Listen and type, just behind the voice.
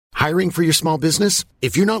Hiring for your small business?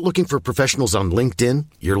 If you're not looking for professionals on LinkedIn,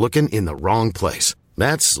 you're looking in the wrong place.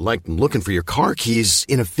 That's like looking for your car keys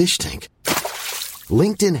in a fish tank.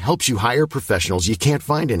 LinkedIn helps you hire professionals you can't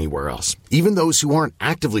find anywhere else, even those who aren't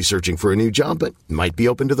actively searching for a new job but might be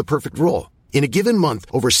open to the perfect role. In a given month,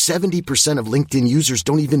 over 70% of LinkedIn users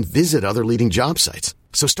don't even visit other leading job sites.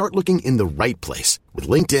 So start looking in the right place. With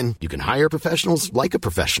LinkedIn, you can hire professionals like a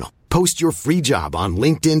professional. Post your free job on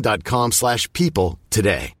linkedin.com/people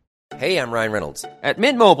today. Hey, I'm Ryan Reynolds. At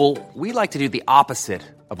Mint Mobile, we like to do the opposite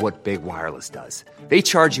of what Big Wireless does. They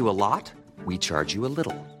charge you a lot. We charge you a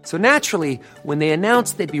little. So naturally, when they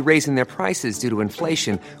announced they'd be raising their prices due to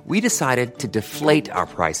inflation, we decided to deflate our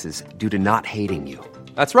prices due to not hating you.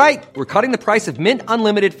 That's right. We're cutting the price of Mint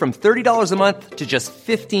Unlimited from $30 a month to just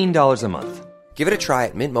 $15 a month. Give it a try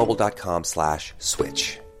at mintmobile.com/switch.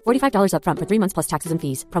 $45 up front for 3 months plus taxes and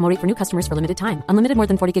fees. Promo rate for new customers for limited time. Unlimited more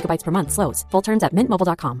than 40 gigabytes per month slows. Full terms at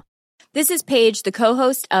mintmobile.com. This is Paige, the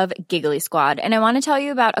co-host of Giggly Squad, and I want to tell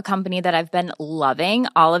you about a company that I've been loving,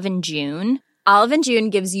 Olive & June. Olive & June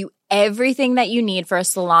gives you everything that you need for a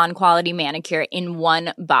salon-quality manicure in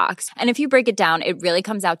one box. And if you break it down, it really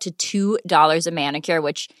comes out to $2 a manicure,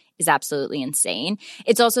 which is absolutely insane.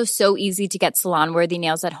 It's also so easy to get salon-worthy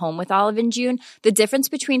nails at home with Olive & June. The difference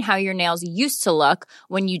between how your nails used to look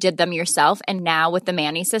when you did them yourself and now with the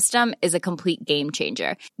Mani system is a complete game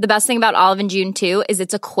changer. The best thing about Olive & June, too, is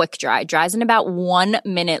it's a quick dry. Dries in about 1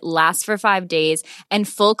 minute, lasts for 5 days, and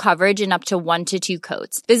full coverage in up to 1 to 2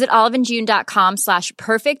 coats. Visit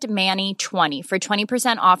oliveandjune.com/perfectmani20 for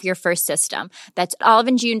 20% off your first system. That's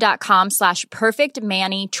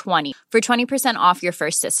oliveandjune.com/perfectmani20 for 20% off your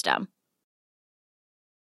first system.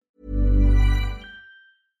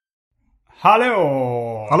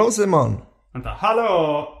 Hallå! Hallå Simon! Vänta,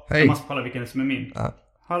 hallå! Hej. Jag måste kolla vilken som är min. Ja.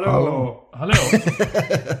 Hallå! Hallå! Det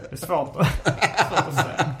är svårt att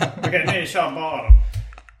säga. Okej, ni kör bara.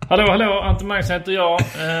 Hallå, Anton Magnus heter jag.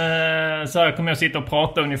 Så här kommer jag sitta och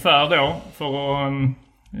prata ungefär då. För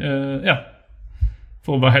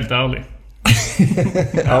att vara helt ärlig.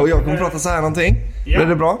 Ja, och jag kommer prata så här någonting. Ja. Blir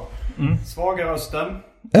det bra? Svaga rösten.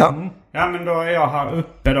 Ja. Ja, men då är jag här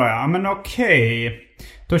uppe då. Ja, men okej.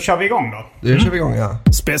 Då kör vi igång då. Då kör vi igång, ja.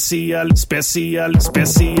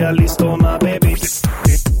 Specialisterna baby.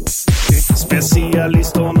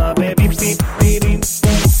 Specialisterna baby.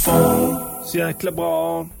 Så jäkla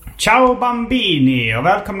bra. Ciao bambini och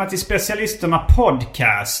välkomna till Specialisterna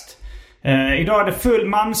podcast. Idag är det full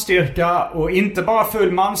manstyrka och inte bara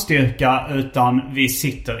full manstyrka utan vi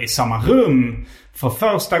sitter i samma rum för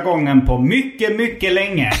första gången på mycket, mycket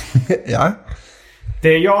länge. Ja. Det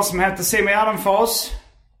är jag som heter Simon Gärdenfors.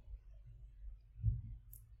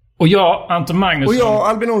 Och jag, Anton Magnusson. Och jag,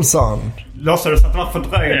 Albin Olsson. Låtsades att det var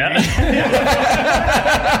fördröjning.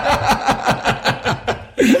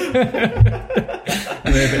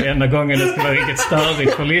 Nu är det enda gången det ska vara riktigt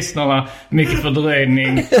störigt för lyssnarna. Mycket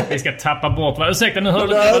fördröjning. Vi ska tappa bort. Ursäkta, nu hörde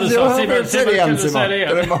du vad du sa. Simon, säg det igen.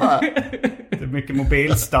 Det är mycket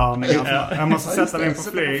mobilstörningar. Jag måste sätta den på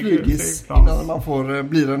flygis innan man får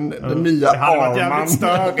bli den nya det hade varit Arman. jävligt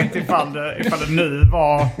störigt ifall det nu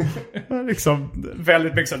var liksom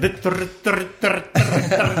väldigt mycket så under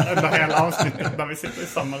hela avsnittet när vi sitter i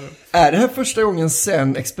samma rum. Är det här första gången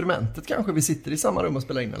sen experimentet kanske vi sitter i samma rum och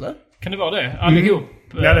spelar in, eller? Kan det vara det? Allihop?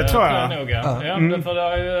 Ja, det tror jag. Nog, ja. För det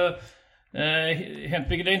har ju hänt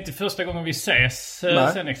mycket. Det är inte första gången vi ses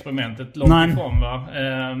sen experimentet långt ifrån, va?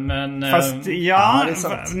 Men fast ja, det är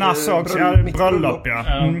sant. När sågs bröllop, ja.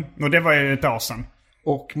 Och det var ju ett år sedan.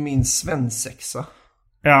 Och min svensexa.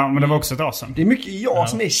 Ja, men det var också ett år sedan. Det är mycket jag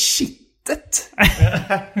som är kittet.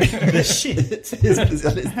 Det är shit. Det är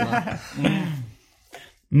specialisterna.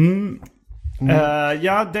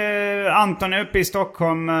 Anton är uppe i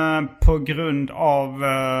Stockholm på grund av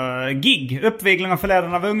gig. Uppvigling och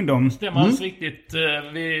förledande av ungdom. Stämmer alldeles riktigt.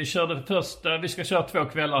 Vi körde första. Vi ska köra 2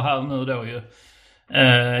 kvällar här nu då ju.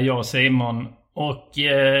 Jag och Simon. Och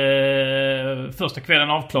första kvällen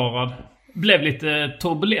avklarad. Blev lite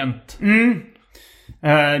turbulent.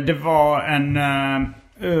 Det var en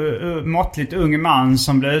måttligt ung man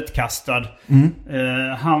som blev utkastad.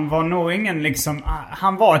 Han var nog ingen liksom...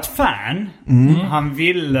 Han var ett fan. Han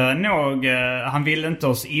ville inte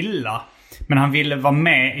oss illa. Men han ville vara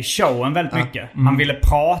med i showen väldigt mycket. Han ville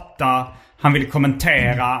prata, han ville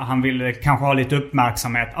kommentera, han ville kanske ha lite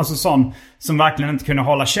uppmärksamhet. Alltså sån som verkligen inte kunde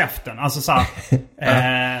hålla käften. Alltså så här,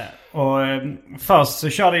 och först så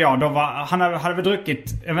körde jag. Då han hade väl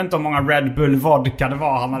druckit, jag vet inte hur många Red Bull vodka det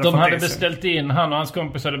var han hade De fått hade i sig. beställt in, han och hans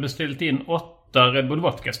kompis hade beställt in 8 Red Bull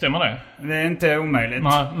vodka, stämmer det? Det är inte omöjligt.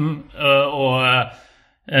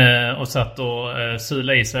 Och satt och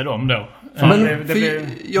sula i sig dem då. Men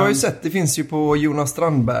jag har ju sett, det finns ju på Jonas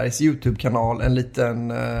Strandbergs YouTube-kanal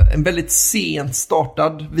en väldigt sent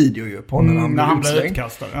startad video ju på när han blir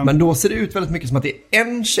utkastad. Men då ser det ut väldigt mycket som att det är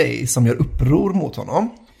en tjej som gör uppror mot honom.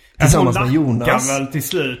 Tillsammans med Jonas. Väl till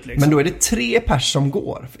slut, liksom. Men då är det 3 pers som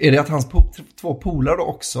går. Är det att hans 2 polare då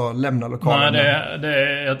också lämnar lokalen? Nej,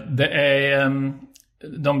 det är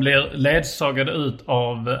de blir ledsagade ut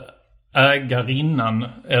av ägarinnan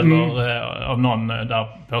eller av någon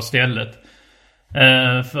där på stället.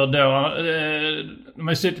 För då de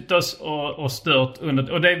har suttit oss och stört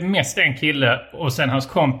under, och det är mest en kille och sen hans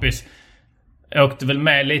kompis åkte väl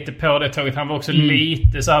med lite på det tåget. Han var också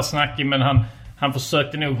lite så här snackig, men han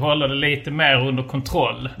försökte nog hålla det lite mer under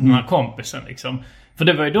kontroll, den här kompisen liksom. För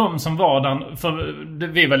det var ju de som var där, för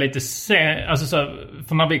vi var lite alltså så,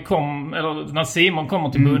 för när vi kom, eller när Simon kommer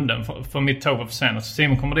till bunden, för mitt tåg var för sent, så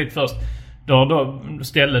Simon kommer dit först. Då har då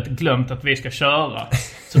stället glömt att vi ska köra.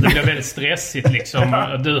 Så det blir väldigt stressigt liksom.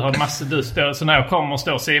 Du har massor, så när jag kommer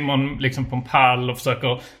står Simon liksom på en pall och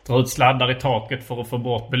försöker dra ut sladdar i taket för att få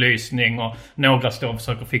bort belysning, och några står och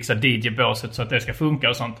försöker fixa DJ-båset så att det ska funka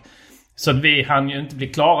och sånt. Så att vi hann ju inte bli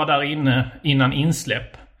klara där inne innan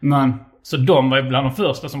insläpp. Men så de var ju bland de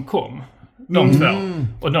första som kom. De två.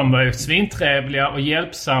 Och de var ju svintrevliga och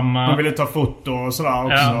hjälpsamma. De ville ta foto och sådär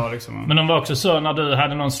också. Ja. Liksom. Men de var också så, när du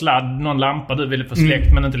hade någon någon lampa du ville få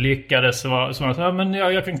släckt men inte lyckades, så var det så, ja, men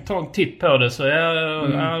jag kan ta en titt på det. Så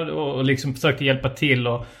och liksom försökte hjälpa till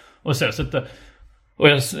och så. Och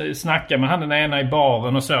jag snackade med han den ena i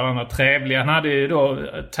baren och så, han var trevlig. Han hade ju då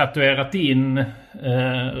tatuerat in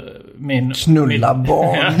min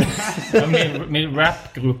min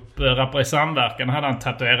rapgrupp Rappare i samverkan hade han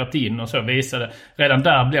tatuerat in och så visade. Redan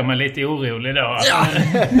där blev man lite orolig då. Ja.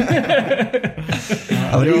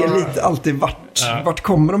 Ja, det är lite alltid vart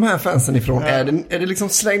kommer de här fansen ifrån? Ja. Är det liksom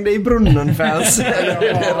slängda i brunnen fans eller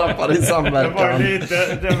är det Rappare i samverkan? Det var lite,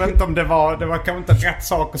 jag vet inte om det var kanske inte rätt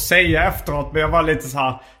sak att säga efteråt, men jag var lite så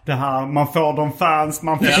här, det här man får de fans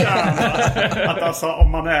man förtjänar. Att alltså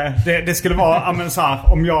om man är det skulle vara men så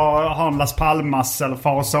här, om jag har en Las Palmas eller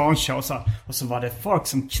Far och Son-show så här, och så var det folk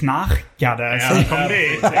som knarkade som kom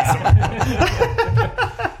dit liksom.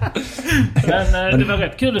 Men det var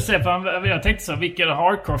rätt kul att se, för jag tänkte så, vilken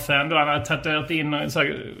hardcore-fan då, han hade tatuerat in en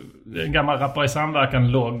gammal Rappare i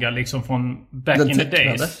samverkan-logga liksom från back in the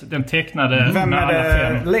days. Den tecknade. Vem är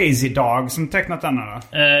det? Lazy Dog som tecknat den då?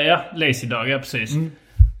 Ja, Lazy Dog, ja precis.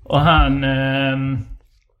 Och han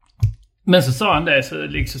men så sa han det, så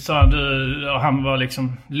liksom sa han, han var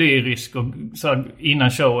liksom lyrisk och så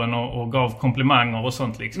innan showen och gav komplimanger och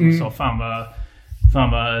sånt liksom. Så fan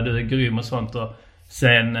vad du är grym och sånt. Och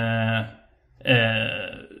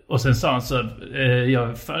sen sa han så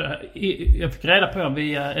jag fick reda på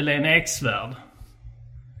via Elena Eksvärd.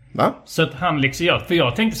 Va? Så att han liksom, för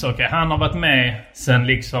jag tänkte så, okej, han har varit med sen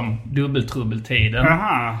liksom dubbeltrubbeltiden.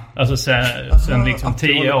 Alltså sen liksom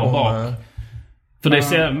 10 år bak. För det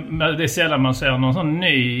är sällan man ser någon sån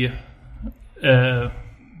ny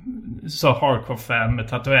så hardcore-fan med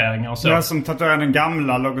tatueringar och så. Ja, som tatuerar den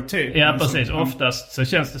gamla logotypen. Ja, precis. Oftast så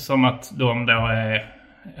känns det som att de då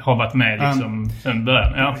har varit med liksom sen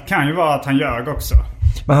början. Ja. Det kan ju vara att han ljög också.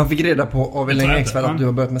 Men han fick reda på av Elena Eksvärd att du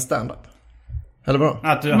har börjat med stand-up. Eller bra?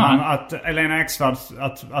 Att Elena Eksvärd,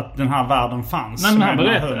 att den här världen fanns. Men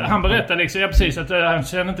han berättade liksom, ja precis, att han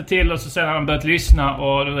kände inte till, och så sen har han börjat lyssna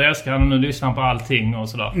och då älskar han och nu lyssnar han på allting och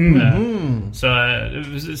sådär.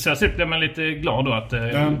 Så jag blev man lite glad då att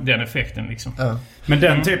den effekten liksom. Men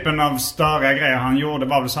den typen av störiga grejer han gjorde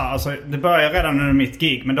var väl så här, alltså det började redan under mitt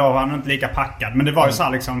gig, men då var han inte lika packad. Men det var ju så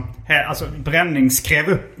här liksom, alltså Bränning skrev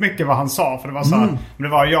upp mycket vad han sa, för det var så här, men det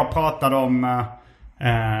var, jag pratade om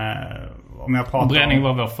Bränning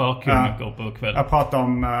var vår förkomiker på kvällen. Jag pratade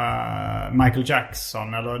om Michael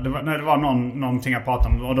Jackson, eller det var någonting jag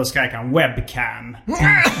pratade om, och då skrek han webcam.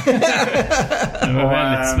 Det var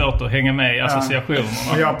väldigt svårt att hänga med i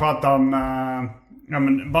associationerna. Och jag pratade om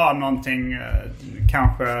bara någonting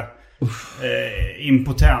kanske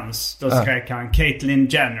impotens. Då skrek han Caitlyn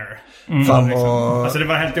Jenner. Fan liksom. Alltså det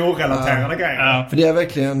var helt orelaterade grejer. För det är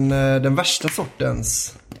verkligen den värsta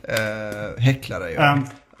sortens häcklare ju.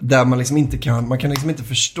 Där man liksom inte kan, man kan liksom inte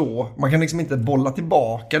förstå, man kan liksom inte bolla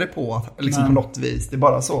tillbaka det på liksom på något vis. Det är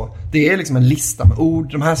bara så. Det är liksom en lista med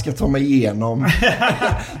ord, de här ska jag ta mig igenom.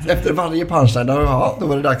 Efter varje punchline, då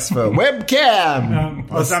var det dags för webcam.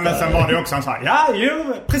 Och sen var det också en sån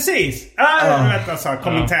här, precis.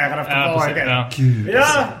 Kommenterade efter varje grej.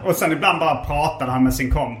 Och sen ibland bara pratade han med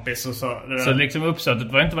sin kompis och så. Så liksom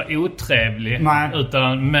uppsattet var inte vara otrevlig,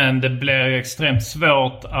 men det blev extremt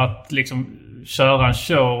svårt att liksom köra en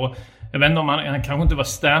show Jag vet inte om han kanske inte var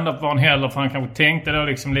stand-up var han heller, för han kanske tänkte då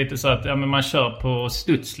liksom lite så att men man kör på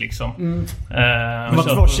studs liksom. Det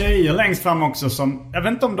var 2 tjejer längst fram också som, jag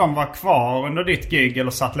vet inte om de var kvar under ditt gig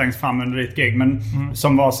eller satt längst fram under ditt gig, men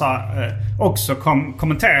som var så här, också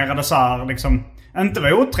kommenterade så här liksom, inte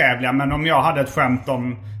var otrevliga, men om jag hade ett skämt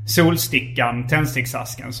om solstickan,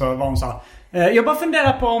 tändsticksasken, så var hon så här, jag bara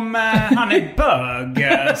funderar på om han är bög,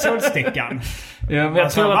 solstickan. Ja, men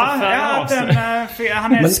jag tror att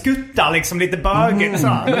han skuttar liksom lite bögigt så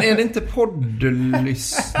här. Men är det inte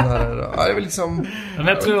poddlyssnare då? Ja, det är väl liksom... Men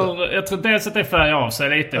jag tror dels att det färgar av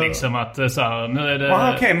sig lite liksom, att så här, nu är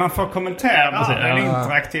det... Okej, man får kommentera en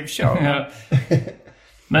interaktiv show. Ja.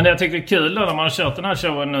 Men jag tycker det är kul då, när man har kört den här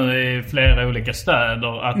showen nu i flera olika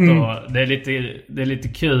städer, att då, det är lite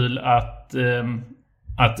kul att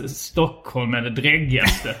Stockholm är det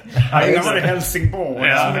dräggigaste. Innan var det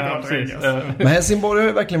Helsingborg som det var dräggigast. Men Helsingborg har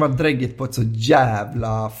ju verkligen varit dräggigt på ett så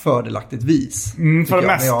jävla fördelaktigt vis. För det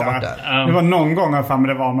mesta. Det var någon gång men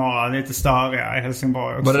det var några lite störiga i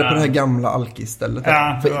Helsingborg också. Var det på det här gamla alkisstället?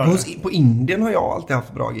 Ja, på Indien har jag alltid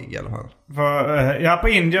haft bra gig i alla fall. På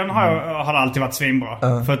Indien har det alltid varit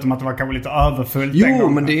svinbra. Förutom att det var kanske lite överfullt. Jo,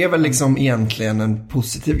 men det är väl liksom egentligen en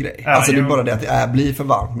positiv grej. Alltså det är bara det att det blir för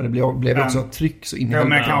varmt. Men det blev också tryck så in i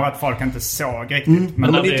men kanske att folk inte såg riktigt.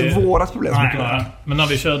 Men det är inte vårat problem. Men när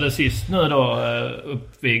vi körde sist nu då,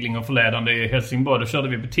 uppvigling och förledande i Helsingborg, då körde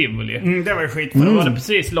vi på Tivoli. Det var ju skit. Då var det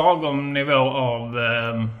precis lagom nivå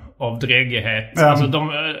av dräggighet. Alltså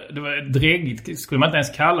det var dräggigt skulle man inte ens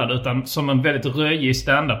kalla det, utan som en väldigt röjig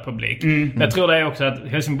stand-up-publik. Jag tror det är också att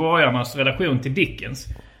helsingborgarnas relation till Dickens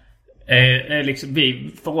är liksom,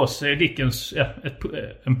 för oss är Dickens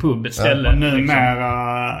en pub, ett ställe. Och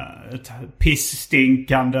numera ett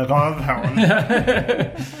pissstinkande rövhål.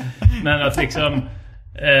 Men att liksom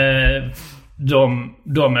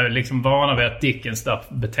de är liksom vana vid att Dickens där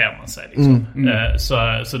beter man sig liksom.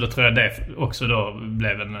 Så då tror jag det också då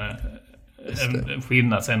blev en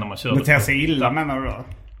skillnad sen när man körde. Beter sig illa menar du då?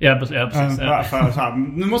 Ja, precis. För så här,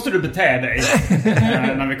 nu måste du bete dig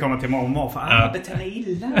när vi kommer till mormor. Bete dig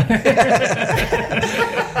illa.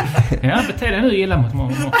 Ja, bete dig nu illa mot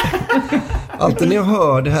mormor. Alltid när jag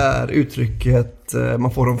hör det här uttrycket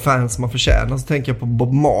man får de fans man förtjänar, så tänker jag på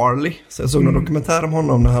Bob Marley. Så jag såg någon dokumentär om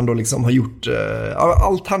honom när han då liksom har gjort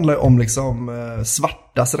allt handlar om liksom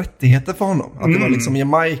svartas rättigheter för honom. Att det var liksom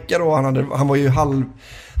Jamaica då, han var ju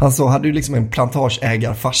hade ju liksom en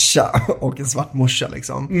plantageägarfarsa och en svart morsa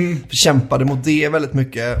liksom. Kämpade mot det väldigt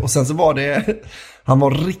mycket. Och sen så var det, han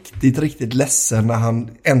var riktigt, riktigt ledsen när han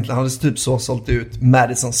äntligen hade typ så sålt ut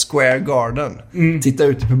Madison Square Garden. Titta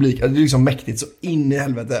ut i publiken, det är liksom mäktigt så in i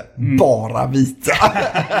helvete, bara vita.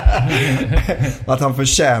 Att han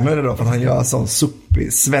förtjänar det då för att han gör sån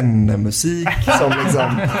suppig svennemusik som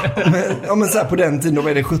liksom, men så här på den tiden då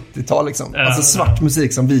var det 70-tal liksom. Alltså svart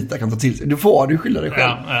musik som vita kan ta till sig. Du får skylla dig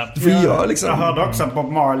själv. Du får göra liksom. Jag hörde också att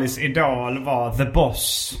Bob Marleys idol var The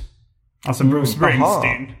Boss. Alltså Bruce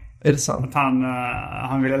Springsteen. Är det sant? Att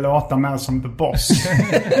han ville låta mer som The Boss.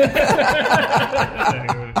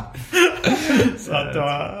 Så att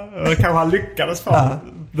kanske han lyckades få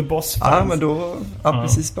The Boss fans. Ja, men då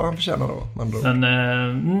precis vad han förtjänar då. Men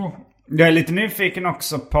jag är lite nyfiken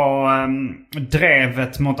också på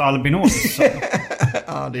drevet mot Albin Olsson.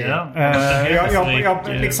 det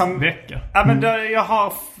jag liksom vecka. Ja, men jag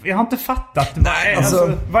har inte fattat.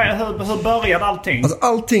 Hur började allting? Alltså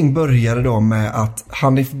allting började då med att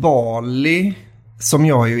Hanif Bali, som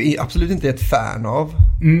jag ju absolut inte är ett fan av,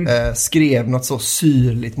 skrev något så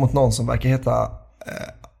syrligt mot någon som verkar heta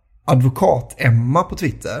Advokat-Emma på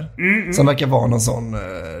Twitter. Som verkar vara någon sån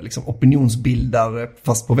liksom opinionsbildare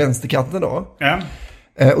fast på vänsterkanten då.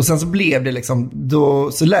 Och sen så blev det liksom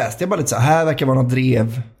då, så läste jag bara lite så här verkar vara något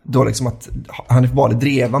drev då liksom att Hanif Bali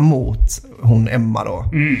dreva mot hon Emma då.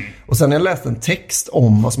 Och sen när jag läste en text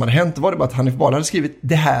om vad som hade hänt, var det bara att Hanif Bali hade skrivit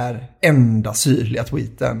det här enda syrliga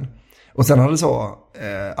tweeten. Och sen hade så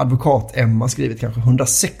Advokat-Emma skrivit kanske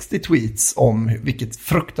 160 tweets om vilket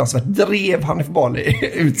fruktansvärt drev Hanif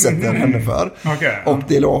Bali utsätter henne för. Och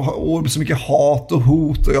det låg så mycket hat och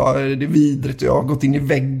hot och det är vidrigt och jag har gått in i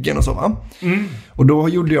väggen och så va. Och då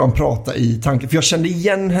gjorde jag en prata i tanken, för jag kände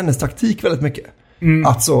igen hennes taktik väldigt mycket.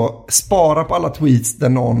 Att så spara på alla tweets där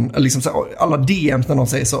någon, liksom så, alla DMs där någon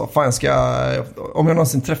säger så, fan om jag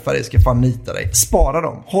någonsin träffar dig ska jag fan nita dig. Spara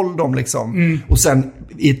dem, håll dem liksom. Och sen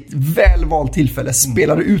i ett välvalt tillfälle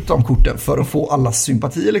spelar du ut de korten för att få allas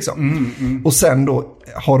sympatier liksom. Och sen då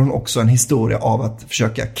har hon också en historia av att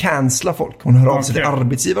försöka cancella folk. Hon hör av sig till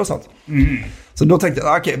arbetsgivare och sånt. Så då tänkte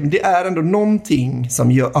jag, det är ändå någonting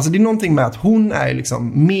som gör, alltså det är någonting med att hon är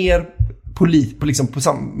liksom mer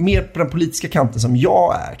mer på den politiska kanten som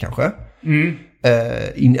jag är kanske.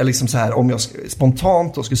 Liksom så här, om jag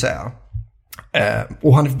spontant då skulle säga.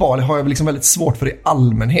 Och Hanif Bali har jag liksom väldigt svårt för i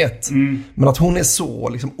allmänhet. Men att hon är så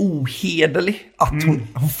liksom ohederlig att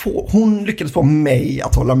hon lyckades få mig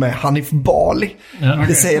att hålla med Hanif Bali.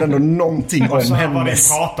 Det säger ändå någonting om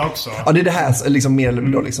hennes. Prata också. Ja, det är det här liksom mer eller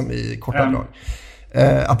mindre liksom i korta drag.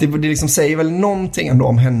 Att det liksom säger väl någonting ändå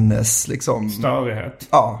om hennes liksom störighet.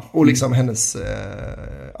 Ja, och liksom hennes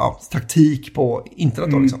taktik på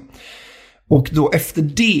internet då liksom. Och då efter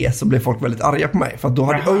det så blev folk väldigt arga på mig. För att då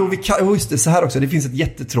hade, just det, så här också. Det finns ett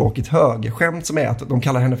jättetråkigt högerskämt som är att de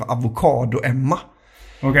kallar henne för Avokado-Emma.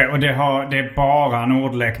 Okej, och det är bara en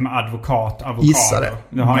ordlek med avokado. Gissa det.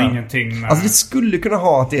 Det har ingenting med... Alltså det skulle kunna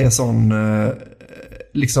ha att det är sån...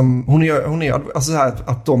 liksom, hon är alltså så här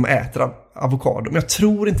att de äter avokado. Men jag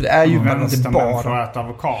tror inte det är ju att det är bara... för att äta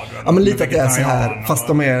avokado. Ja, men lite att det är så här. Fast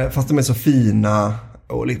de är så fina...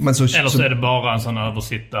 Men så, eller så är det bara en sån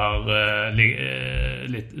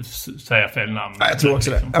säga fel namn. Ja, jag tror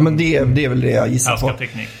också det. Ja, men det är väl det jag gissar på.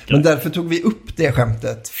 Men därför tog vi upp det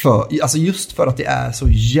skämtet alltså just för att det är så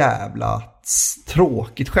jävla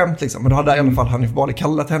tråkigt skämt liksom. Men då hade i alla fall Hanif Bali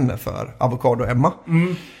kallat henne för Avokado-Emma.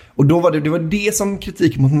 Och då var det var det som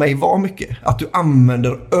kritik mot mig var mycket. Att du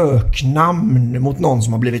använder öknamn mot någon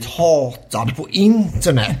som har blivit hatad på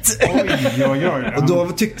internet. Oj. Och då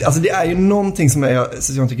tyckte, alltså det är ju någonting som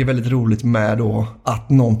jag tycker är väldigt roligt med då, att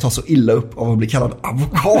någon tar så illa upp av att bli kallad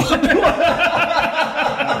avokado.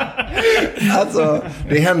 Alltså,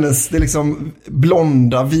 det är det är liksom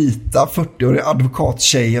blonda, vita, 40-åriga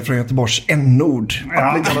advokattjejer från Göteborgs n-ord.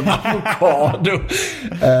 Att bli kallad avokado.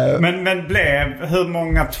 Men blev hur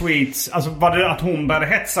många tweets, alltså var det att hon började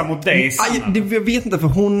hetsa mot dig? Jag vet inte, för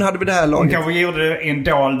hon hade vid det här laget... Hon kanske gjorde det i en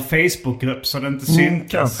dold Facebookgrupp så det inte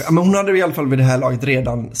syntes. Kanske. Men hon hade i alla fall vid det här laget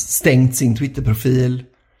redan stängt sin Twitterprofil.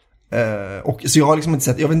 Och så jag har liksom inte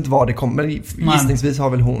sett, jag vet inte vad det kommer. Gissningsvis har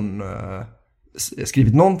väl hon...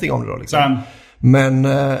 skrivit någonting om det då liksom. Men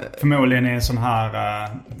förmodligen i en sån här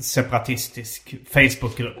separatistisk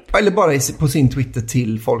Facebookgrupp. Eller bara på sin Twitter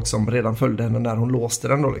till folk som redan följde henne när hon låste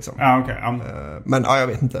den då liksom. Ja, okej. Men jag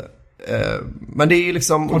vet inte. Men det är ju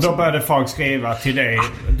liksom... Och då började folk skriva till dig,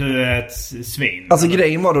 du är ett svin. Alltså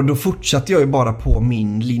grejen var då fortsatte jag ju bara på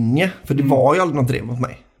min linje. För det var ju aldrig något drev mot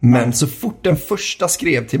mig. Men så fort den första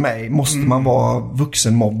skrev till mig måste man vara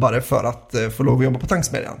vuxenmobbare för att få lov att jobba på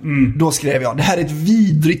Tanksmedjan. Då skrev jag, det här är ett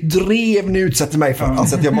vidrigt drev ni utsätter mig för.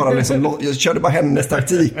 Alltså att jag bara liksom, jag körde bara hennes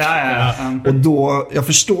taktik. Och då, jag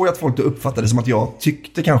förstår ju att folk då uppfattade det som att jag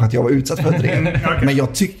tyckte kanske att jag var utsatt för ett drev. Okay. Men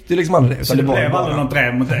jag tyckte liksom aldrig det. Så det blev aldrig något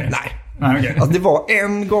drev mot dig? Nej. Okay. Alltså det var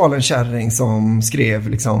en galen kärring som skrev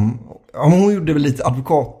liksom, hon gjorde väl lite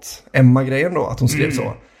advokat-Emma-grejen då, att hon skrev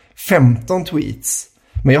så. 15 tweets.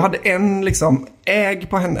 Men jag hade en liksom äg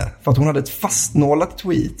på henne för att hon hade ett fastnålat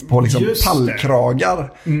tweet på liksom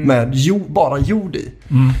pallkragar med bara jord i.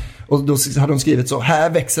 Och då hade hon skrivit så, här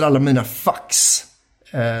växer alla mina fax.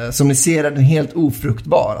 Som ni ser är den helt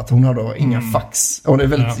ofruktbar. Att hon har då inga fax. Och det är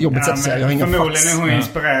väldigt jobbigt att säga, jag har inga fax. Förmodligen är hon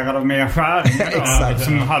inspirerad av Mia Skäring. Exakt.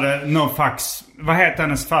 Som hade no fax. Vad heter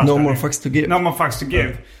hennes fax? No more fax to give. No more fax to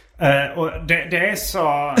give. Och det är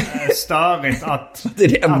så störigt att... Det är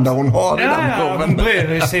det enda hon har i den showen. Hon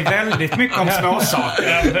bryr sig väldigt mycket om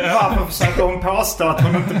småsaker. Varför försöker hon påstå att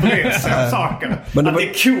hon inte bryr sig om saker? Men det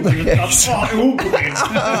är coolt att vara obrydd.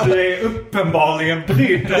 Du är uppenbarligen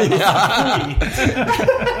brydd om skit.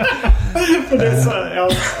 Det är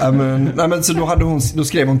så, men så då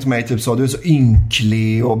skrev hon till mig typ så, du är så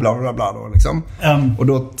ynklig och bla bla bla då, liksom. Och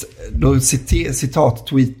då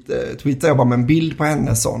tweetade jag bara med en bild på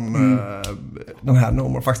henne sån den här No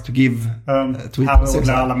more fax to give här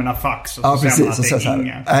är alla mina fax och så precis, och sen att det är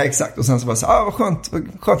inga. Exakt, och sen så var det så vad skönt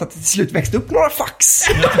att det till slut växte upp några fax.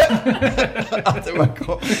 Att det var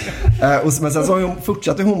men sen så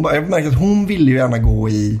fortsatte hon bara, jag märkte att hon ville ju gärna gå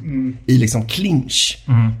i liksom clinch.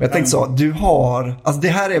 Men jag tänkte så, du har, alltså det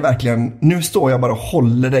här är verkligen, nu står jag bara och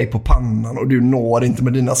håller dig på pannan och du når inte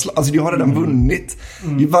med dina slag, alltså du har redan vunnit.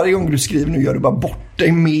 Varje gång du skriver nu gör du bara bort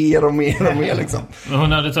dig mer och mer och mer liksom.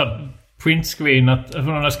 Hon hade så printscreenat,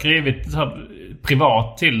 hon hade skrivit så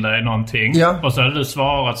privat till dig någonting. Ja. Och så hade du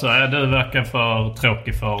svarat så här, du verkar för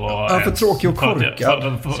tråkig för att... för tråkig och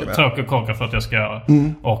korkad. Tråkig och korkad för att jag ska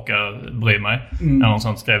orka bry mig. Eller något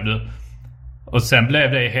sånt skrev du. Och sen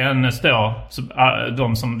blev det hennes då,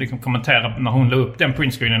 de som liksom kommenterade när hon la upp den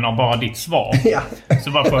printscreenen av bara ditt svar. Ja.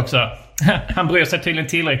 Så var folk så, han bryr sig tydligen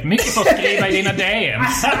tillräckligt mycket för att skriva i dina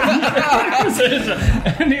DMs.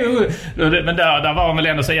 Men där var de väl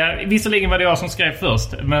ändå så, visserligen var det jag som skrev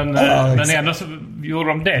först, men ändå så gjorde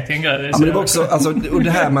de det till en grej. Ja, men det var också, alltså, och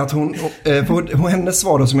det här med att hon hennes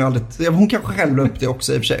svar då som jag aldrig, hon kanske själv la upp det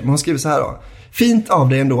också i och för sig, men hon skriver så här då: fint av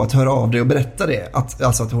dig ändå att höra av dig och berätta det.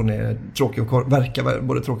 Att hon är tråkig och verkar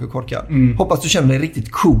både tråkig och korkad. Hoppas du känner dig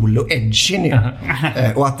riktigt cool och edgy nu.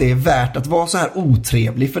 Och att det är värt att vara så här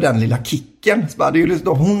otrevlig för den lilla kicken. Så bara, det är ju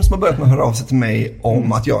då hon som har börjat med att höra av sig till mig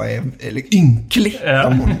om att jag är ynklig.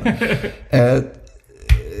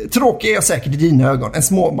 Tråkig är jag säkert i dina ögon. En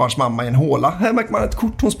småbarnsmamma i en håla. Här märker man ett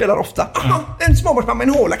kort hon spelar ofta. En småbarnsmamma i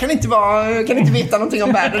en håla kan inte veta någonting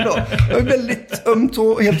om världen då. Det är väldigt ömt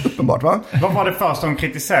och helt uppenbart, va? Vad var det första hon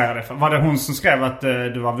kritiserade för? Var det hon som skrev att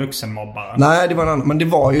du var vuxenmobbare? Nej, det var en annan. Men det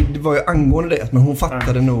var ju angående det. Men hon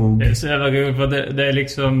fattade nog. Det är så jävla roligt, för det är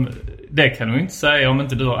liksom... Det kan du inte säga om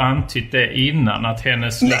inte du har antytt det innan. Att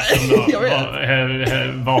hennes liksom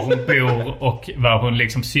var hon bor och vad hon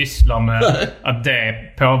liksom sysslar med. Att det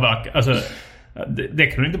påverkar. Alltså, det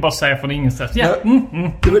kan du inte bara säga från ingenstans. Ja.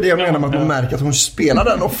 Det var det jag menar med att man märker att hon spelar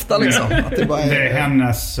den ofta liksom. Att det, bara det är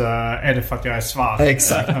hennes... är det för att jag är svart?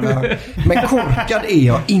 Exakt. Ja. Men korkad är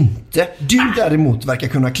jag inte. Du däremot verkar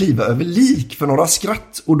kunna kliva över lik för några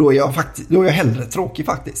skratt. Och då är jag hellre tråkig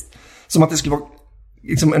faktiskt. Som att det skulle vara...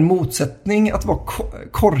 liksom en motsättning att vara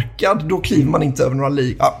korkad, då kliver man inte över några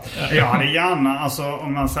lik. Jag hade gärna, alltså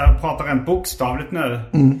om man pratar rent bokstavligt nu,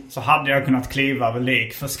 så hade jag kunnat kliva över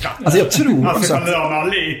lik för skratt. Alltså jag tror också att... några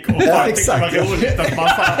lik och bara tyckte det var roligt att man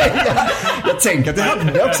jag tänker att det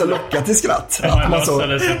hade också lockat till skratt. Ja, man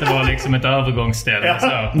låtsades att det var liksom ett övergångsställe. Så,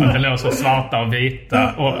 att det låg så svarta och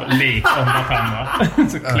vita och lik om varandra.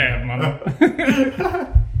 Så klev man.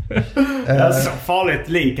 Så farligt,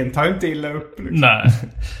 liken tar inte illa upp liksom. Nej.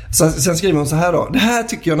 Sen skriver hon så här då: det här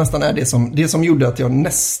tycker jag nästan är det som gjorde att jag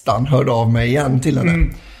nästan hörde av mig igen till henne.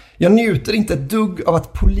 Jag njuter inte ett dugg av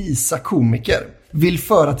att polisa komiker. Vill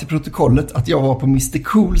föra till protokollet att jag var på Mr.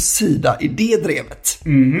 Cools sida i det drevet.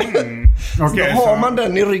 Okay, så har man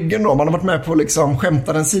den i ryggen då. Man har varit med på liksom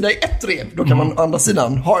skämta den sida i ett drev. Då kan man andra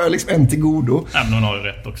sidan. Har jag liksom en till godo. Ja, men hon har ju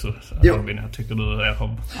rätt också. Robin, jag tycker du är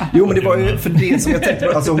Jo, men det var ju för det som jag tänkte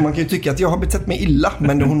på. Alltså man kan ju tycka att jag har betett mig illa.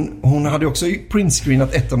 Men hon hade också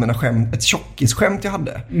printscreenat ett av mina skämt. Ett tjockisskämt jag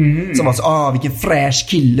hade. Som var så, vilken fräsch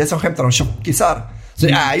kille som skämtar om tjockisar. Så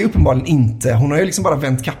det är ju uppenbarligen inte. Hon har ju liksom bara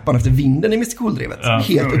vänt kappan efter vinden i Mr. Cool-drevet.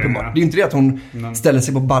 Helt uppenbart. Det är ju inte det att hon ställer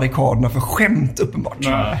sig på barrikaderna för skämt, uppenbart.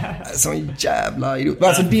 Sån jävla idiot. Men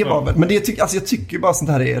alltså det var väl... Men det jag tycker ju bara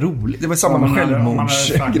sånt här är roligt. Det var samma med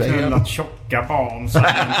självmordsgrejen. Man hade tjocka barn så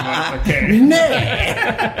Nej!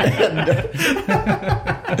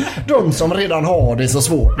 De som redan har det så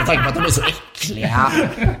svårt med tanke på att de är så äckliga.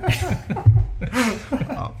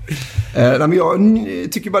 Nej, men jag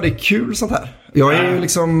tycker bara det är kul sånt här. Jag är ju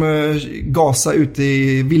liksom gasa ut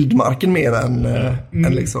i vildmarken mer än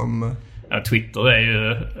liksom... Ja, Twitter är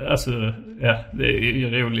ju... Alltså, ja, det är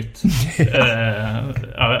ju roligt.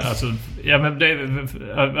 Alltså, ja,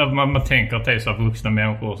 men man tänker att det är så vuxna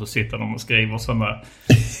människor så sitter de och skriver sådana...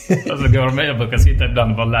 Alltså går de med, jag brukar sitta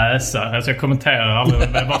ibland och bara läsa. Alltså jag kommenterar aldrig,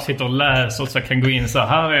 jag bara sitter och läser så jag kan gå in så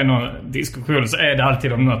här är någon diskussion så är det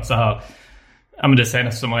alltid om något så här... Ja, men det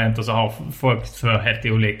senaste som har hänt och så har folk för helt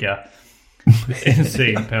olika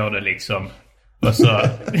syn på det liksom. Och så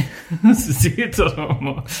sitter de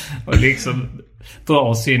och liksom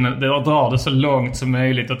drar det så långt som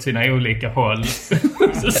möjligt åt sina olika håll.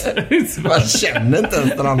 Man känner inte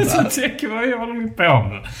ens den andra. Så tänker man, vad håller de på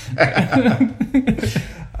med?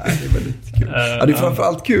 Det är väldigt kul. Ja, det är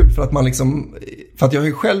framförallt kul för att man liksom... För att jag har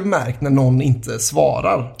ju själv märkt när någon inte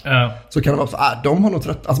svarar. Så kan det vara så de har nog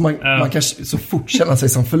trött. Alltså man kan så fort känna sig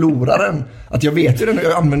som förloraren. Att jag vet ju det nu,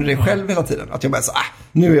 jag använder det själv hela tiden. Att jag bara så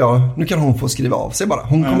nu kan hon få skriva av sig bara.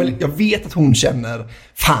 Jag vet att hon känner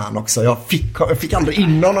fan också. Jag fick aldrig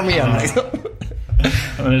in honom igen liksom.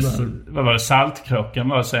 Vad var det? Saltkråkan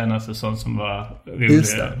var senaste sånt som var rolig.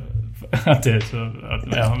 Att det är så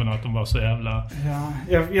att de var så jävla...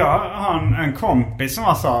 Jag har en kompis som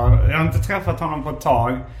var så... Jag har inte träffat honom på ett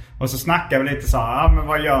tag. Och så snackade vi lite så här, men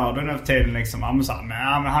vad gör du nu för tiden liksom?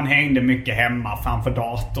 Men han hängde mycket hemma framför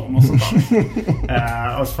datorn och sånt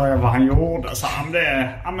där. Och så frågade jag vad han gjorde. Så han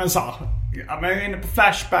jag är inne på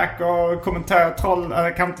Flashback och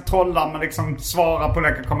kommenterar kan inte trolla men liksom svara på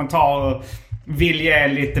olika kommentarer. Vill ge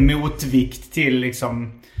lite motvikt till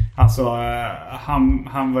liksom... Alltså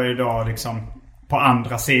han var ju då liksom på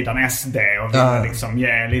andra sidan SD och ville liksom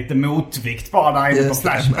ge lite motvikt bara där inne på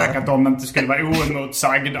Flashback att de inte skulle vara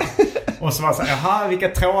oemotsagda. Och så var det så här, jaha, vilka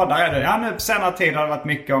trådar är det? Ja, nu på senare tid har det varit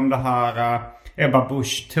mycket om det här Ebba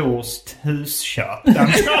Busch Thors husköp.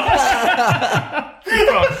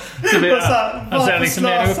 Så det är liksom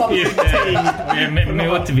en uppgift med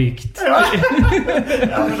motvikt. Ja,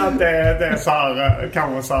 men att det är så här,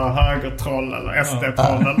 kanske så här högertroll eller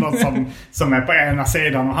SD-troll eller något som är på ena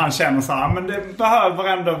sidan och han känner så här, men det behöver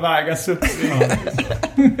ändå vägas upp.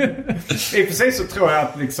 I precis så tror jag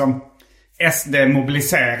att liksom SD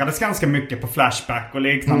mobiliserades ganska mycket på Flashback och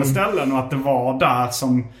liknande ställen och att det var där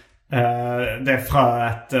som det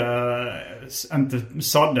fröet inte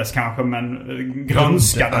såddes kanske men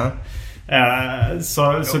grundskade.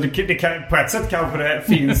 Så det kan, på ett sätt kanske det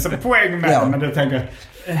finns en poäng med men du tänker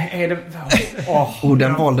är det...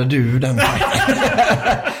 den valde du den.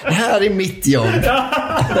 Det här är mitt jobb.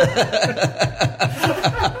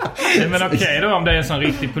 Men okej då om det är en sån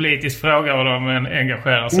riktig politisk fråga och de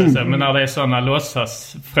engagerar sig. Men när det är såna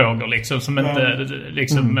låtsasfrågor liksom som inte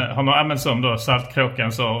liksom har något använt som då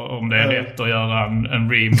Saltkråkan så om det är rätt att göra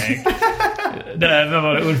en remake. Vad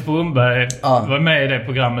var det Ulf Brumberg var med i det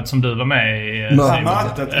programmet som du var med i?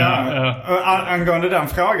 Mötet, angående den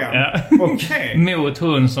frågan. Ja. Okej. Mot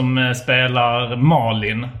hon som spelar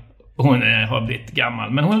Malin. Hon har blivit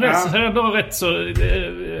gammal. Men hon är rätt så...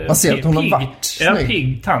 Man ser att hon har varit snygg.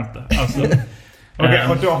 Pigg tante. Alltså.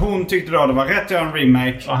 Och då hon tyckte då det var rätt att göra en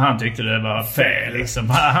remake. Och han tyckte det var fel liksom.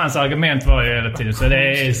 Hans argument var ju hela tiden så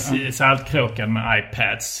det är Saltkråkan med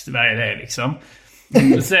iPads. Vad är det liksom?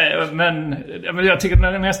 Men jag tycker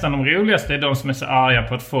att nästan de roligaste är de som är så arga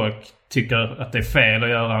på att folk tycker att det är fel att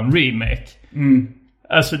göra en remake.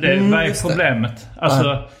 Alltså vad är problemet?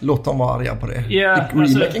 Alltså, låt dem vara arga på det.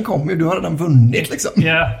 Remaken kom ju, du har redan vunnit liksom.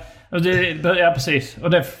 Ja, precis.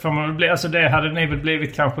 Och det får man bli, alltså det hade ni väl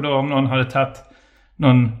blivit kanske då om någon hade tagit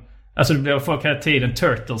någon... Alltså det blev folk hela tiden.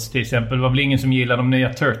 Turtles till exempel. Det var väl ingen som gillade de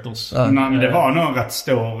nya Turtles. Men det var nog en rätt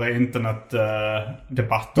stor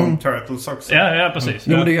internetdebatt om Turtles också. Ja, precis.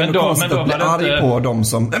 Jo, men det är ju konstigt att bli arg på dem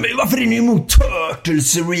som... Men varför är ni emot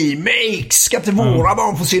Turtles remakes? Ska inte våra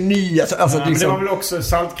barn få se nya? Alltså, men det var väl också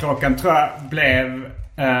Saltkråkan tror jag blev...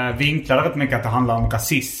 vinklade rätt mycket att det handlar om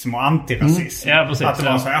rasism och antirasism. Ja, precis. Att det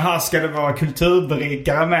var så här, ska det vara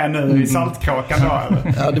kulturberikare med nu i Saltkråkan då?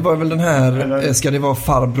 Eller? Ja, det var väl den här, ska det vara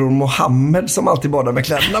farbror Mohammed som alltid badar med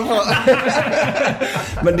kläderna på?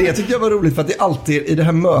 Men det tyckte jag var roligt för att det alltid i det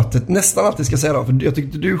här mötet, nästan alltid ska jag säga då, för jag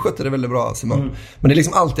tyckte du skötte det väldigt bra Simon. Men det är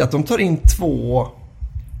liksom alltid att de tar in två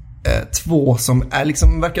som är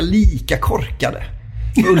liksom, verkar lika korkade.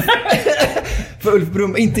 För Ulf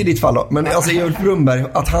Brumberg, inte i ditt fall då, men alltså i Ulf Brumberg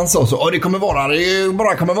att han sa så, det kommer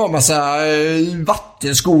vara massa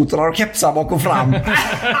vattenskotrar och kepsar bak och fram.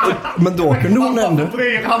 Men då kunde hon ändå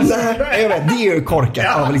jag vet, det är ju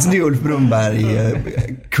korkat liksom, det är Ulf Brumberg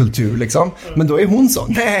kultur liksom. Men då är hon så,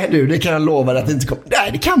 nej du, det kan jag lova att det inte kommer. Nej,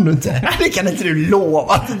 det kan du inte. Det kan inte du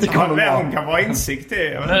lova att det inte kommer vara. Hon kan vara insikt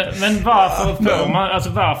i. Men varför får man, alltså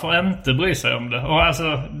varför inte bry sig om det? Och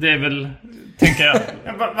alltså, det är väl... tänker jag.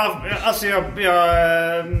 Alltså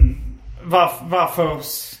varför...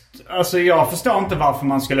 Alltså jag förstår inte varför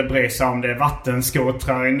man skulle bry sig om det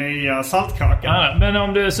vattenskotrar i nya Saltkråkan. Ja, men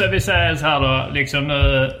om du så vi säger så här då, liksom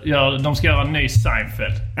nu de ska göra en ny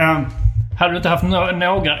Seinfeld. Hade du inte haft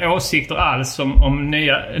några åsikter alls om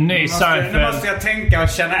ny Seinfeld? Nu måste jag tänka och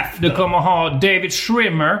känna efter. Du kommer ha David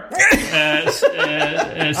Schwimmer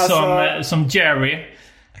som Jerry.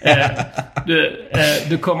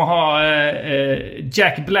 Du kommer ha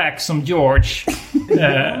Jack Black som George.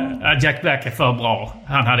 Jack Black är för bra.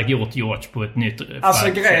 Han hade gjort George på ett nytt alltså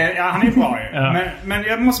han är bra ju. Men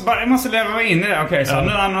jag måste leva in i det. Okej, så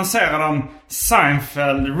nu annonserar de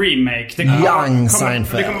Seinfeld remake. Det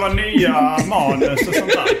kommer vara nya manus och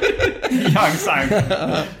sånt där. Young Seinfeld.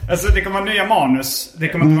 Alltså det kommer vara nya manus. Det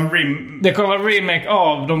kommer inte vara det kommer vara remake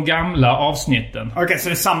av de gamla avsnitten. Okej, så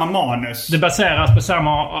det är samma manus. Det baseras på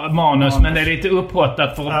samma manus. Men det är lite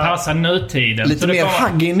upphottat för att passa nutiden. Lite mer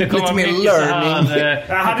hugging, lite mer learning.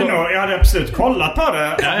 Jag hade absolut kollat på det.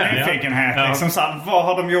 Nyfikenhet. Liksom så här, vad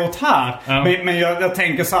har de gjort här? Men jag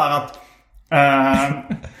tänker så här att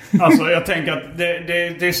alltså jag tänker att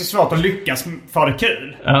det är så svårt att lyckas för det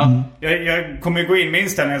kul. Jag kommer ju gå in med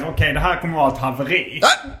inställningen att okej, det här kommer vara ett haveri.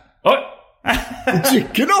 Oj!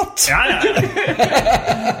 Tycker något? Ja.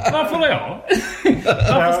 Varför då?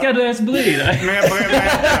 Varför ska du ens bry dig? Men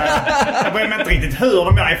jag bryr mig inte riktigt hur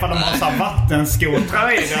de gör. Ifall de har så här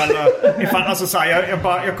vattenskotrar i det eller ifall, alltså så här,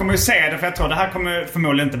 jag kommer ju se det för jag tror det här kommer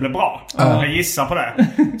förmodligen inte bli bra. Jag gissar på det.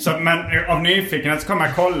 Så, men av nyfikenhet så kommer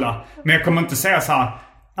jag kolla. Men jag kommer inte säga så här.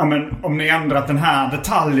 ja, men om ni ändrat den här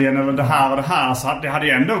detaljen eller det här och det här, så det hade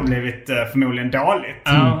ju ändå blivit förmodligen dåligt.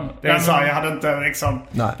 Det är så här, jag hade inte liksom...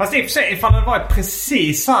 Nej. Fast i och för sig, ifall det varit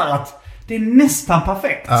precis så här att det är nästan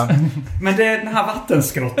perfekt. Men det är den här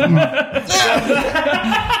vattenskrotten.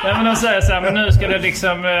 Ja, men de säger så här, men nu ska det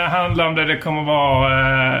liksom handla om det kommer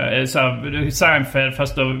vara så här, Seinfeld,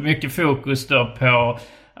 fast då mycket fokus då på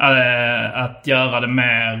att göra det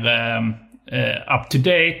mer up to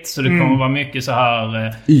date. Så det kommer vara mycket så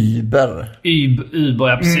här Uber,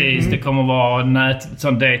 ja, precis. Det kommer vara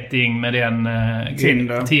sån dating med den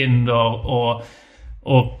Tinder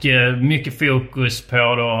och mycket fokus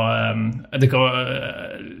på då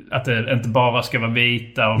att det inte bara ska vara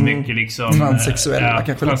vita och mycket liksom transsexuella,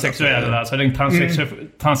 kanske transsexuella, så det är en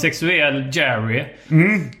transsexuell Jerry.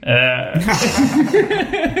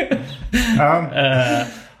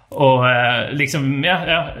 Och liksom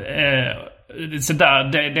så där,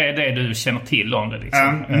 det är det du känner till om det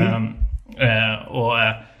liksom.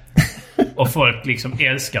 Och folk liksom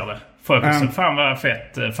älskar det. Folk liksom, fan vad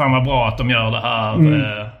fett, fan vad bra att de gör det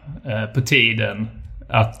här på tiden.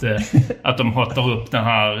 Att de hotar upp den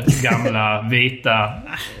här gamla vita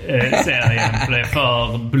serien. För det är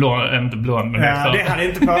för inte blond, men det hade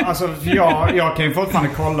inte för, alltså, jag kan ju fortfarande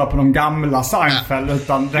kolla på de gamla Seinfeld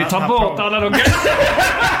utan vi tar bort alla de gamla.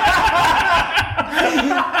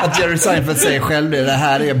 Att Jerry Seinfeld säger själv det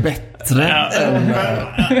här är bättre än...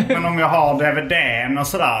 Men om jag har DVD:n och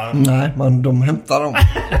sådär. Nej, de hämtar dem.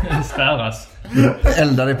 Spärras.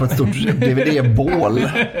 Eldar det på ett stort DVD-bål.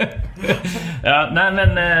 Ja, nej men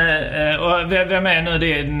och vem är nu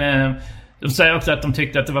det? De säger också att de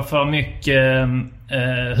tyckte att det var för mycket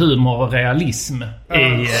humor och realism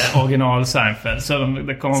i original Seinfeld. Så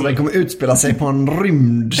det kommer utspela sig på en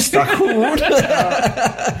rymdstation.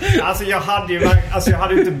 Alltså jag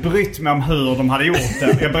hade inte brytt mig om hur de hade gjort det.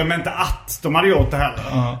 Jag brydde mig inte att de hade gjort det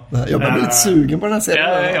heller. Jag blev lite sugen på den här serien.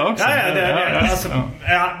 Ja, jag också.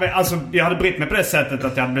 Alltså, jag hade brytt mig på det sättet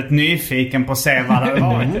att jag hade blivit nyfiken på att se vad det hade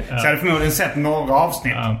varit. Så jag hade förmodligen sett några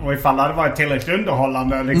avsnitt. Och ifall det hade varit tillräckligt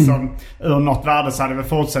underhållande liksom, ur något värde, så hade vi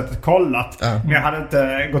fortsatt kollat. Men jag hade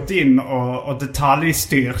inte gått in och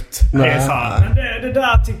detaljstyrt. Men det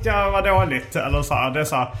där tyckte jag var dåligt. Eller så här, det är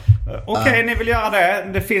så här, okej, ni vill göra det.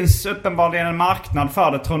 Det finns uppenbarligen en marknad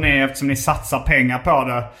för det, tror ni, eftersom ni satsar pengar på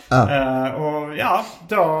det. Och ja,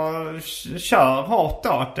 då kör hårt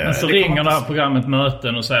då. Men så ringer det här programmet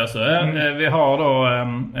Möten och säger så. Vi har då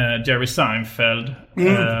Jerry Seinfeld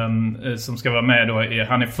som ska vara med då.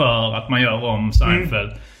 Han är för att man gör om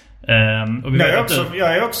Seinfeld. Och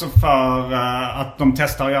jag är också för att de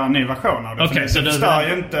testar att göra en ny version av det. Okej, så du stör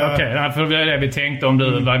ju inte... Okej, för det är det vi tänkte. Om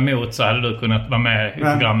du var emot så hade du kunnat vara med i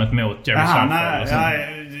programmet mot Jerry Seinfeld.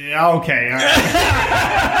 Ja, okej.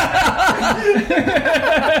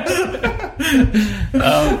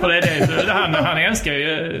 För det är det. Han älskar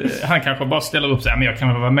ju... Han kanske bara ställer upp sig. Men jag kan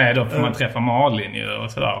väl vara med då för man träffar Malin ju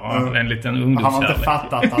och sådär. En liten ungdomskärlek. Han har inte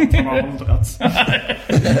fattat att hon har åldrats.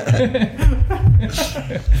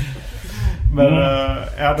 Men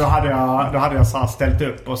då hade jag så här ställt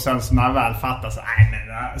upp. Och sen så när jag väl fattade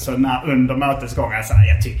så när under mötesgången så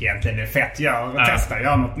jag tycker egentligen det är fett.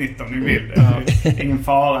 Gör något nytt om ni vill. Ingen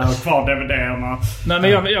fara, kvar DVD:erna. Nej,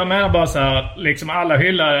 men jag menar bara så här, liksom alla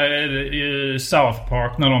hyllade ju South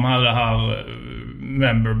Park när de hade det här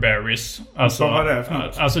Member Berries. Alltså, vad var det för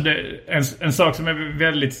något? Alltså en sak som är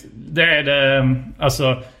väldigt, det är det,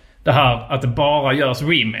 alltså det här att det bara görs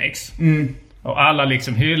remakes. Och alla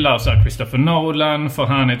liksom hyllar så här Christopher Nolan, för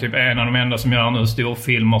han är typ en av de enda som gör nu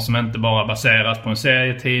storfilmer som inte bara baseras på en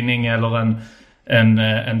serietidning eller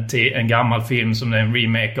en gammal film som det är en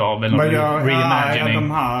remake av eller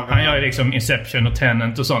reimagining. Han gör ju liksom Inception och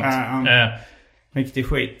Tenet och sånt. Riktig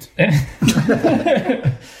skit.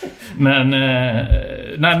 Men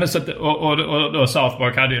nej, men så att, och South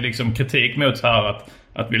Park hade ju liksom kritik mot så här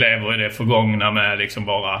att vi lever i det förgångna med liksom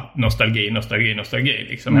bara nostalgi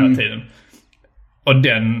liksom hela tiden. Och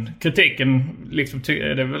den kritiken liksom,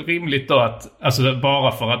 är det väl rimligt då att, alltså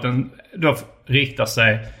bara för att den då riktar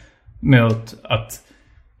sig mot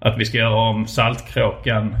att vi ska göra om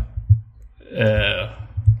Saltkråkan,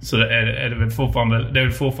 så är det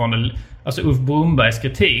väl fortfarande alltså Ulf Brunbergs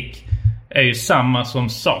kritik är ju samma som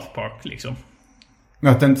South Park liksom.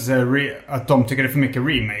 Att det inte säger att de tycker det är för mycket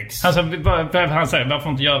remakes. Alltså han säger varför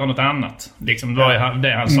inte göra något annat liksom, det var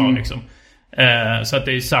det han sa liksom. Så att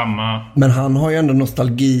det är samma... Men han har ju ändå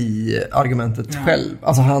nostalgi-argumentet själv.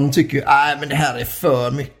 Alltså han tycker ju, men det här är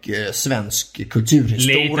för mycket svensk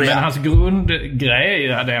kulturhistoria. Lite, men hans grundgrej är ju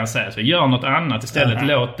det han säger. Så gör något annat istället.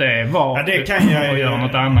 Låt det vara. Ja, det kan jag och gör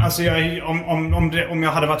något annat. Alltså om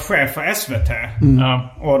jag hade varit chef för SVT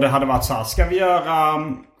och det hade varit så här,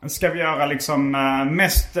 ska vi göra liksom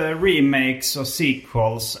mest remakes och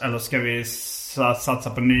sequels, eller ska vi satsa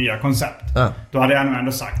på nya koncept? Då hade jag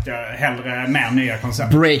ändå sagt hellre mer nya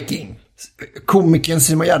koncept. Breaking. Komikern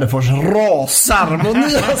Simon Gärdenfors rasar mot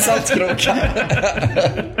nya Saltkråkan.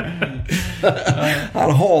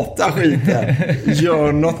 Han hatar skiten.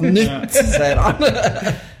 Gör något nytt, säger han.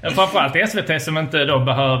 Framförallt SVT som inte då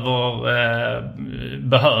behöver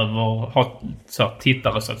ha så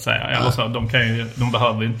tittare så att säga. Eller så, de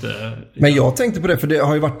behöver inte... Men jag tänkte på det, för det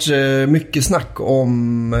har ju varit mycket snack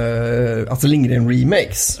om alltså Lindgren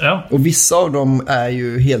remakes. Ja. Och vissa av dem är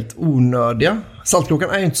ju helt onödiga. Saltkråkan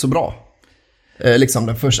är ju inte så bra. Liksom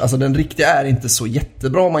den första, alltså den riktiga är inte så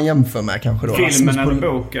jättebra om man jämför med kanske då filmen eller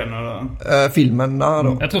boken eller? Filmerna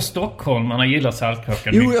då. Jag tror stockholmarna gillar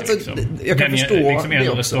Saltkråkan. Jo, jag kan förstå liksom det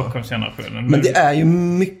också. Stockholmsgenerationen. Men det är ju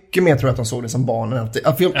mycket mer, tror jag, att de såg det som barnen.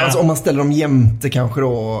 Alltså om man ställer dem jämte kanske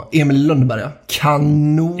då Emil Lönneberga.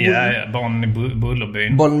 Kanon. Ja, Barnen i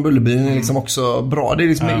Bullerbyn. Barnen i Bullerbyn är liksom också bra. Det är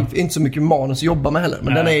liksom inte så mycket manus att jobba med heller.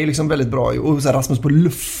 Men den är ju liksom väldigt bra. Och så här, Rasmus på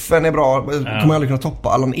Luffen är bra. Kommer jag aldrig kunna toppa.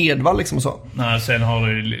 Allan Edwall liksom och så. Nej, sen har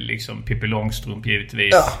du liksom Pippi Långstrump givetvis.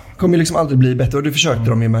 Ja, kommer ju liksom aldrig bli bättre. Och det försökte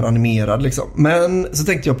de ju med animerad liksom. Men så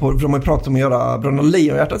tänkte jag på, för de har ju pratat om att göra Bröderna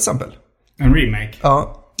Lejonhjärta till exempel. En remake?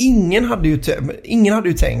 Ja. Ingen hade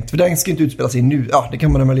ju tänkt, för den ska inte utspela sig nu. Ja, det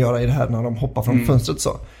kan man väl göra i det här när de hoppar från fönstret så.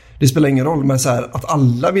 Det spelar ingen roll, men så här, att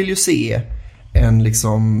alla vill ju se en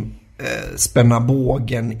liksom spänna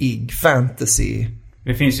bågen-ig fantasy.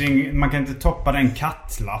 Det finns ju man kan inte toppa den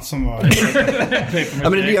Katla som var... Ja,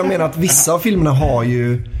 men det är det jag menar, att vissa av filmerna har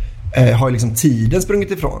ju liksom tiden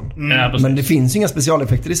sprungit ifrån. Men det finns ju inga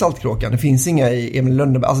specialeffekter i Saltkråkan. Det finns inga i Emil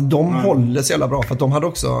Lönneberg. Alltså de håller så jävla bra, för att de hade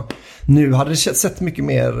också... Nu hade det sett mycket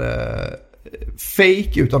mer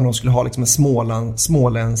fake ut om de skulle ha liksom en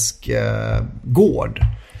småländsk gård.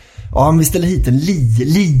 Ja, men vi ställer hit en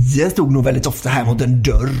lie stod nog väldigt ofta här mot en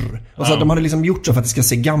dörr. Och så att de hade liksom gjort så för att det ska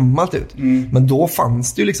se gammalt ut. Men då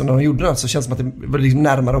fanns det ju liksom, när de gjorde det så känns det som att det var liksom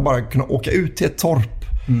närmare att bara kunna åka ut till ett torp.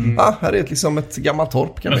 Ja, här är liksom ett gammalt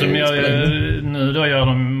torp. Men som nu då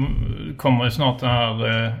kommer ju snart den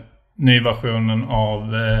här nyversionen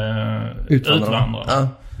av Utvandrarna. Ja.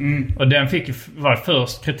 Och den var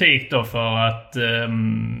först kritik då för att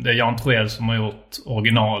det är Jan Troell som har gjort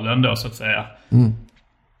originalen då så att säga.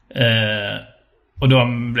 Och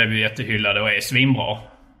de blev ju jättehyllade och är svinbra.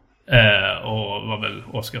 Och var väl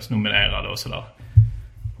Oscars nominerade och sådär,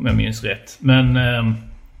 om jag minns rätt. Men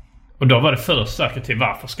och då var det först sagt till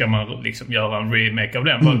varför ska man liksom göra en remake av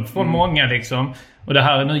den från många liksom. Och det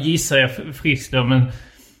här, nu gissar jag friskt då,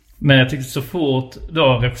 men jag tyckte så fort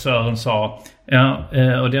då regissören sa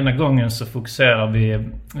och denna gången så fokuserar vi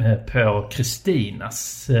på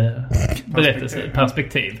Kristinas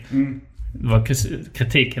perspektiv. Det var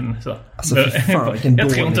kritiken så. Alltså, fan, jag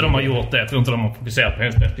tror inte de har gjort det. Jag tror inte de har fokuserat på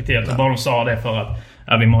hennes perspektiv. Jag tror bara de sa det för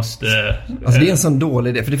att vi måste... Alltså det är en sån dålig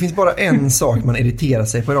idé. För det finns bara en sak man irriterar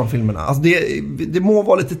sig på i de filmerna. Alltså det må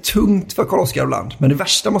vara lite tungt för Karl-Oskar ibland. Men det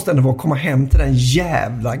värsta måste ändå vara att komma hem till den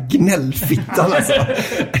jävla gnällfittan. Alltså.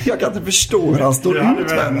 Jag kan inte förstå hur han står ut med den.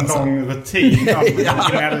 Du hade väl en lång rutin.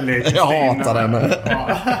 Gnälligt. Jag hatar den.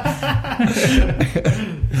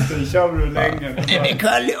 Sen kör du länge.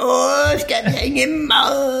 Karl-Oskar, det är ingen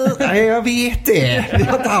mat. Nej, jag vet det. Vi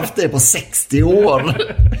har inte haft det på 60 år.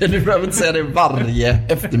 Du behöver inte säga det varje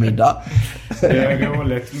eftermiddag. Det är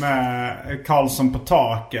roligt med Karlsson på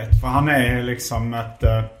taket. För han är liksom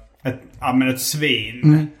ett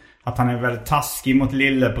svin. Att han är väldigt taskig mot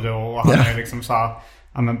lillebror. Och han är liksom så här...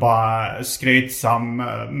 Ja, men bara skrytsam,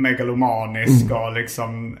 megalomanisk och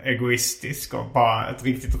liksom egoistisk och bara ett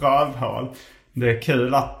riktigt rövhål. Det är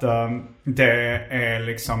kul att det är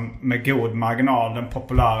liksom med god marginal den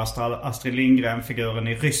populäraste Astrid Lindgren-figuren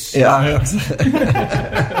i Ryssland. Ja,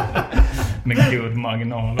 med god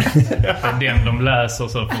marginal. Det är den de läser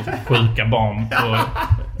så för sjuka barn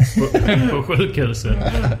på sjukhuset.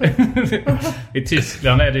 I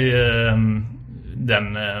Tyskland är det ju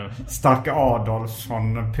den... Starka Adolf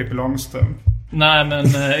från Pippi Långstrump. Nej, men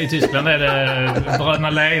i Tyskland är det Bröderna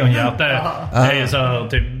Lejonhjärta. Det är ju så här,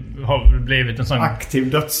 typ, har blivit en sån aktiv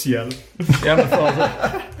dödshjälp. Ja, men för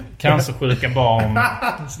cancersjuka barn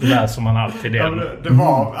läser man alltid den. Det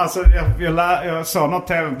var, alltså jag såg något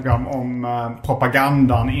tv-program om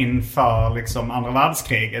propagandan inför liksom andra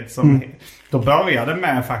världskriget. Då började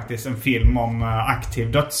med faktiskt en film om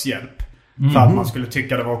aktiv dödshjälp. För att man skulle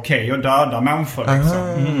tycka det var okej att döda människor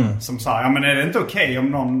liksom. Som sa, ja men är det inte okej om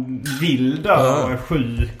någon vill dö och är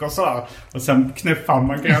sjuk och sådär. Och sen knuffar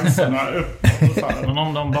man gränserna upp och så. Men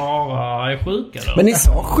om de bara är sjuka då? Men ni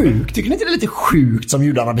sa sjuk, tycker ni inte det är lite sjukt som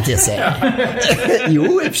judarna beter sig? Jo, i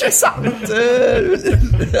och för sig sant.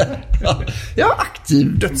 Ja,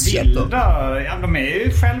 aktiv dödshjälp. Vill dö, ja de är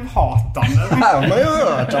ju självhatande. Har man ju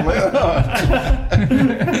hört.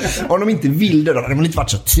 Om de inte vill dö, då hade de inte varit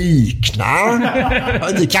så tykna. Har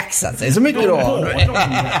inte kaxat sig så mycket då.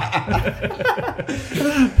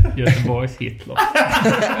 Göteborgs Hitler.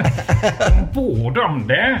 Borde de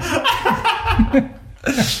det?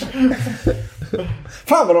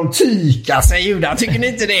 Fan vad de tykar sig, judar. Tycker ni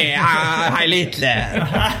inte det? Heil Hitler.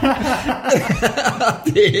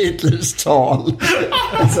 Det är Hitlers tal.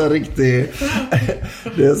 Så riktigt.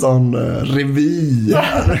 Det är sån revy.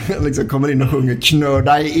 Liksom kommer in och sjunger knör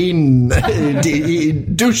dig in i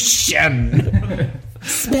duschen.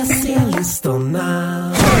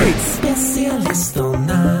 Specialisterna.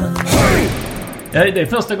 Ja, det är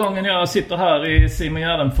första gången jag sitter här i Simon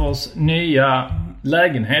Gärdenfors nya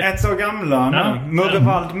lägenhet. 1 år gamla nu.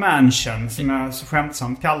 Murrevald Mansion, som jag så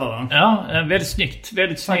skämtsamt kallar den. Ja, väldigt snyggt.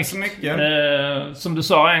 Tack så mycket. Som du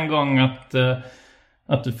sa en gång att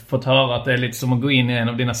du fått höra att det är lite som att gå in i en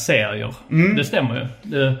av dina serier. Det stämmer ju.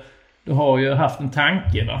 Du har ju haft en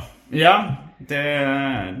tanke va? Ja,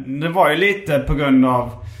 det var ju lite på grund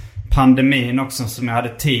av pandemin också som jag hade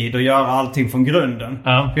tid att göra allting från grunden.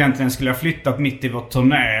 Ja. Egentligen skulle jag flyttat mitt i vår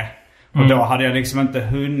turné. Och då hade jag liksom inte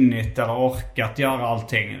hunnit eller orkat göra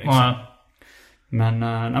allting. Liksom. Ja. Men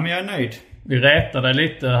jag är nöjd. Vi rätade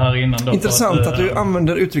lite här innan då. Intressant att du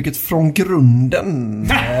använder uttrycket från grunden.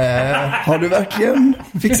 Har du verkligen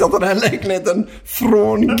fixat den här lägenheten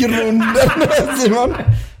från grunden, Simon?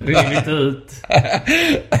 Rivit ut.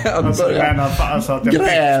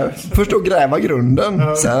 Först då gräva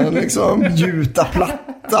grunden. Sen liksom gjuta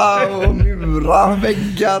platta och mura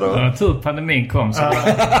väggar. Och... Ja, tur pandemin kom så.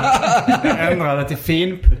 Jag ändrade till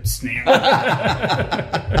finputsning.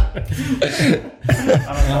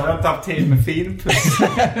 Annars har jag inte haft tid med finputsning.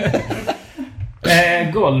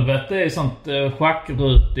 Golvet är sånt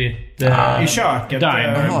schackrutigt i köket.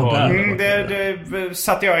 Det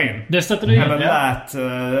satte jag in. Det satte du in? Eller lät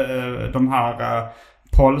de här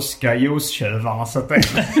polska juicetjuvarna sätta in.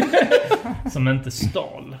 Som inte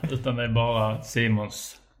stal, utan det är bara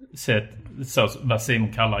Simons sätt, så vad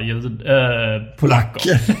Simon kallar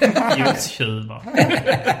polacker. Juicetjuvar.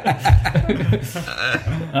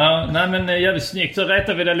 Ja, nej men jävligt snyggt. Så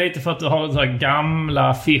rättar vi det lite för att du har så här gamla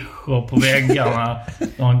affischer på väggarna.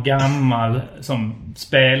 Du har en gammal som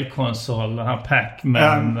spelkonsol, den här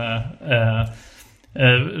Pac-Man.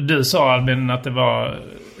 Du sa Albin att det var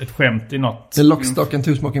ett skämt i något. The Lockstock and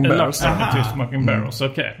Two Smoking Barrels. Lockstock and Two Smoking Barrels,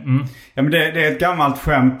 okej. Ja, men det är ett gammalt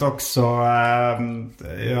skämt också.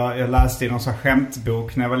 Jag läste i någon sån här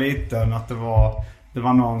skämtbok när jag var liten att det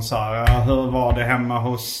var någon så här, hur var det hemma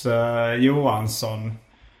hos Johansson?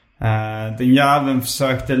 Den jäveln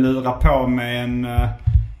försökte lura på mig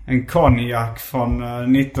en konjak från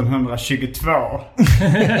 1922.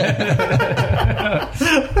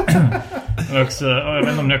 Också, jag vet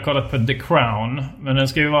inte om ni har kollat på The Crown, men den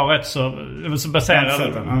ska ju vara rätt så baserad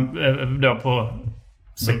då på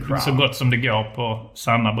så gott som det går på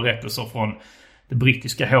sanna berättelser från det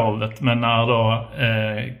brittiska hovet. Men när då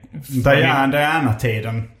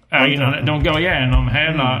Diana-tiden. De går igenom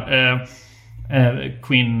hela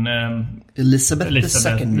Queen Elizabeth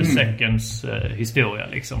II's historia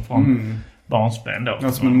liksom från barnsben då. Det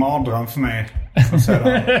är som en mardröm för mig.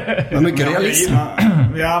 Men mycket realism.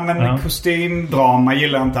 Men kostymdrama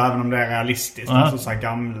gillar jag inte, även om det är realistiskt. Alltså så här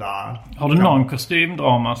gamla. Har du någon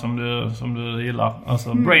kostymdrama som du gillar?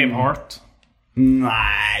 Alltså Braveheart?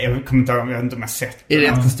 Nej, jag kommer inte ihåg. Jag vet inte om jag sett det. Är det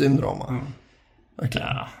ett kostymdrama? Okay.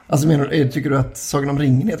 Ja. Alltså tycker du att Sagan om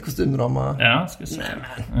ringen är ett kostymdrama? Ja, ska jag säga.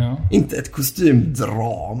 Ja. Inte ett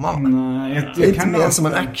kostymdrama. Nej, det är inte mer som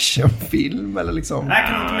en actionfilm eller liksom. Nej, jag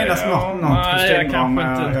kan inte minnas något kostymdrama.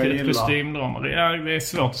 Nej, kanske inte ett kostymdrama. Det är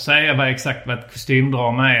svårt att säga exakt vad ett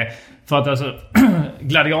kostymdrama är. För att alltså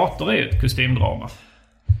Gladiator är ju ett kostymdrama.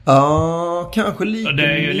 Ja, kanske lite. Det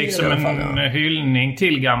är ju liksom en hyllning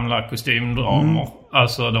till gamla kostymdramer.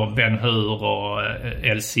 Alltså då Ben Hur och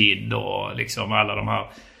El Cid och liksom alla de här.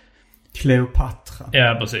 Cleopatra.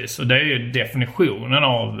 Ja, precis. Och det är ju definitionen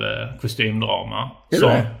av kostymdrama. Är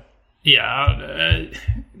det? Ja,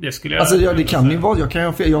 Det skulle jag... Alltså det kan ju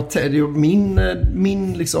vara,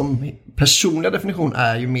 min liksom personliga definition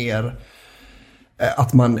är ju mer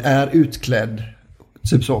att man är utklädd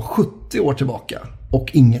typ så 70 år tillbaka och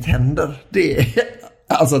inget händer. Det är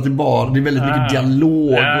alltså att det är väldigt mycket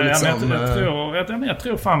dialog och liksom. Jag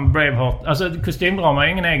tror fan Braveheart, alltså kostymdrama är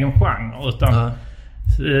ingen egen genre utan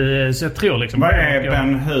så jag tror liksom... Vad är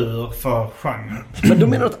Ben Hur för genre? Men då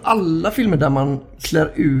menar du att alla filmer där man klär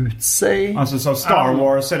ut sig... Alltså så Star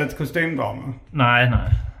Wars är det ett kostymdrama? Nej.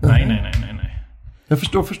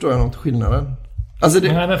 Jag förstår jag något skillnaden. Alltså,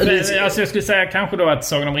 jag skulle säga kanske då att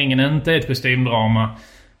Sagan om ringen inte är ett kostymdrama.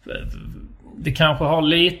 Det kanske har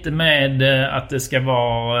lite med att det ska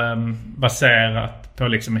vara baserat på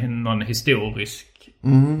liksom någon historisk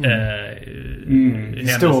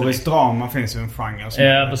historiskt drama finns ju en genre.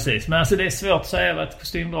 Ja, precis. Men alltså det är svårt att säga vad ett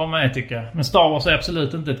kostymdrama är, tycker jag. Men Star Wars är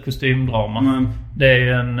absolut inte ett kostymdrama. Det är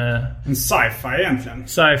ju en sci-fi egentligen.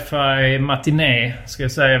 Sci-fi matiné, ska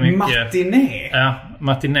jag säga mycket. Matiné? Ja,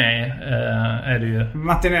 matiné är det ju.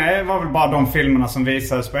 Matiné var väl bara de filmerna som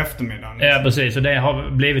visades på eftermiddagen. Liksom. Ja, precis. Och det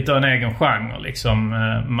har blivit en egen genre, liksom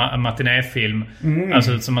matinéfilm.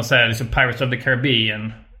 Alltså som man säger, liksom Pirates of the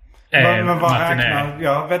Caribbean. Men vad räknar?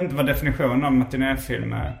 Jag vet inte vad definitionen av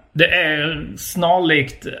matinéfilm är. Det är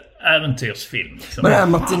snarlikt äventyrsfilm. Liksom. Men är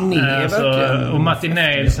matiné verkligen? Och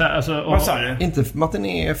matiné... Vad sa du? Inte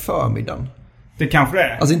matiné förmiddagen. Det kanske det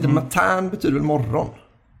är. Alltså inte matin betyder väl morgon?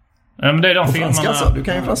 Ja, men det är de filmerna... Franska alltså? Du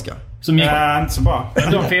kan ju franska. Som gick, inte så bra.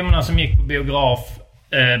 De filmerna som gick på biograf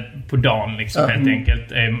på dagen liksom, helt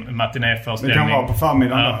enkelt är matinéföreställning. Det kan vara på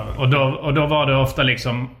förmiddagen. Och då var det ofta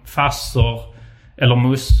liksom farsor eller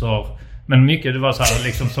mussor. Men mycket det var så här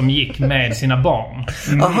liksom som gick med sina barn.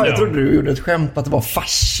 Jaha, jag trodde du gjorde ett skämt att det var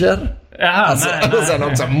farsor. Jaha, alltså, nej. Och sen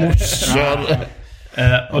också morsor.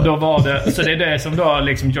 Och då var det, så det är det som då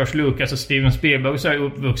liksom George Lucas och Steven Spielberg så är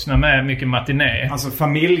uppvuxna med mycket matiné. Alltså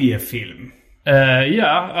familjefilm.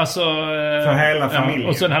 Ja, alltså... för hela familjen.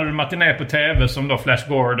 Och sen hade du matiné på tv som då Flash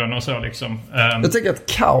Gordon och så liksom. Jag tänker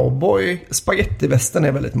att cowboy spagettivästen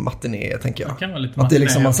är väldigt matiné, tänker jag. Det kan vara lite att det är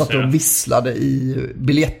liksom man också, satt och visslade i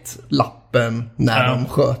biljettlappen när de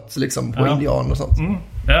sköt liksom på indian och sånt.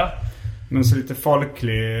 Ja. Men så lite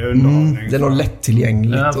folklig underhållning. Det är nog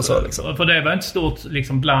lättillgängligt och så liksom. För det var inte stort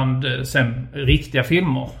liksom bland sen riktiga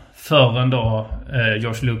filmer. Förrän då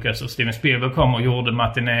George Lucas och Steven Spielberg kom och gjorde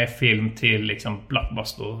matinéfilm till liksom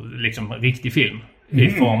blockbuster, liksom riktig film i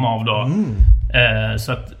form av då.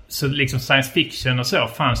 Så liksom science fiction och så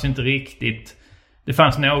fanns ju inte riktigt. Det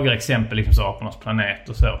fanns några exempel liksom så Apornas planet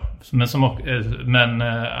och så.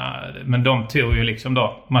 Men de tog ju liksom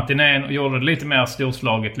då matinén och gjorde det lite mer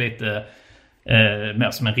storslaget, lite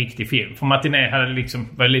mer som en riktig film. För matiné hade liksom,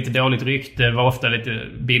 var lite dåligt rykte. Det var ofta lite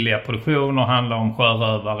billiga produktioner. Handlade om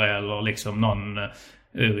sjörövare eller liksom någon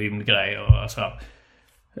rymdgrej och så.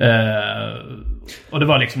 Och det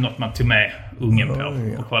var liksom något man tog med ungen på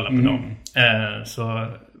och kollade på dem. Så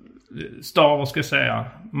Star Wars ska jag säga.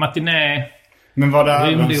 Matiné. Men var det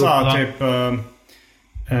även så här typ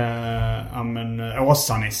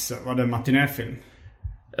Åsa-Nisse? Var det matinéfilm?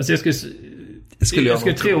 Alltså jag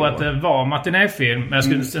skulle tro att det var matinéfilm, men jag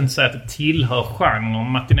skulle inte säga att det tillhör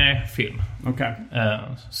genren matinéfilm. Okej.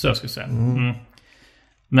 Så ska jag säga.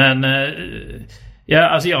 Men ja,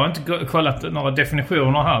 alltså jag har inte kollat några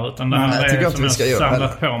definitioner här, utan det här är som jag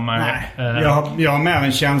samlat på mig. Jag har mer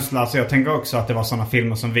en känsla, så jag tänker också att det var sådana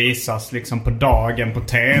filmer som visas liksom på dagen på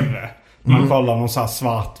tv. Man kollar någon så här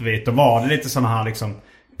svartvit, och var det lite sådana här liksom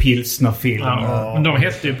pilsnerfilm. Men de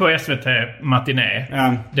hette ju på SVT matiné.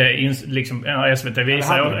 Det liksom, SVT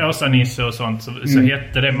visar Åsa-Nisse och sånt, så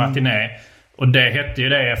hette det matiné. Och det hette ju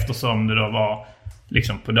det eftersom det då var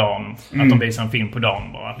liksom på dagen. Att de visade en film på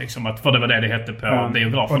dagen bara. Liksom, för det var det hette på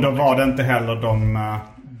biografen. Och då var det inte heller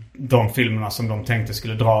de filmerna som de tänkte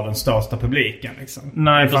skulle dra den största publiken. Liksom.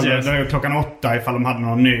 Nej, precis. Det var klockan 8 ifall de hade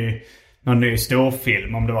någon ny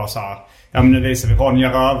storfilm. Om det var så här... Ja, men nu visar vi Ronja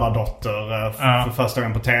Rövardotter för första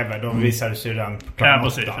gången på tv. Då visades ju den på klockan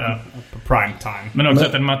 8 på prime time. Men också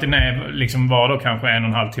att en matiné liksom var då kanske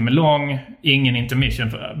 1,5 timme lång. Ingen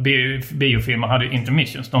intermission. Biofilmer hade ju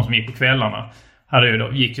intermissions. De som gick på kvällarna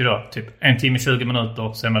gick ju då typ 1 timme 20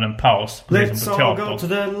 minuter. Sen var det en paus. Let's all go to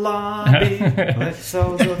the lobby. Let's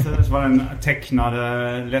all go to the... Så var det en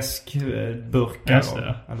tecknade läskburkar.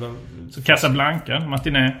 Så Casablanca,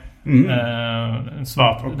 matiné. En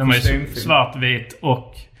svart, den var ju svartvit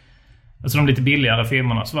och alltså de lite billigare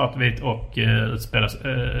filmerna, svartvit och utspelas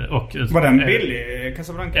var den billig,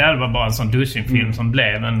 Casablanca? Ja, det var bara en sån dussinfilm som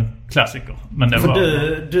blev en klassiker. Men det för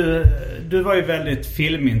du var ju väldigt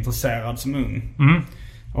filmintresserad som ung.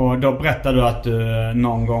 Och då berättade du att du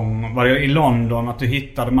någon gång var det i London att du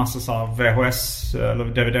hittade massor så här VHS eller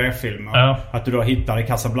DVD-filmer. Ja. Att du då hittade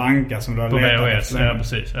Casablanca som du hade På letat VHS, ja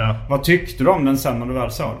precis. Ja. Vad tyckte du om den sen när du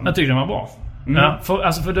väl såg den? Jag tyckte den var bra. Ja,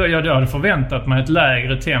 för då jag hade förväntat mig ett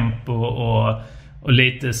lägre tempo och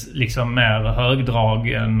lite liksom mer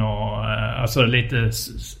högdragen och alltså lite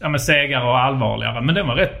segare och allvarligare. Men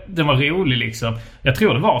den var rolig liksom. Jag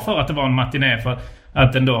tror det var för att det var en matiné, för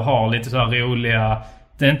att den då har lite så här roliga.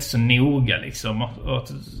 Det är inte så noga liksom,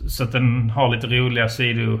 så att den har lite roliga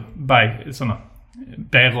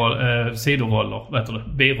sidoroller, vet du,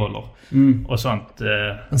 biroller och sånt.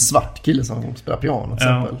 En svart kille som spelar piano till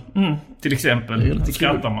exempel. Till exempel. Det är lite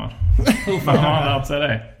skrattar man. Hur fan har man lärt sig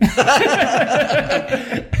det?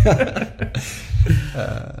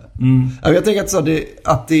 Jag tänker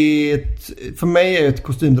att det är för mig är ett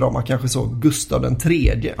kostymdrama kanske så Gustav den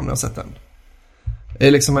tredje, om ni har sett den. Det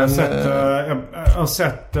är liksom jag har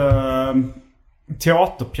sett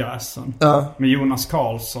teaterpjäsen med Jonas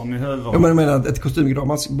Karlsson i huvudrollen. Jag menar att ett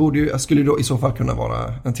kostymdrama skulle då i så fall kunna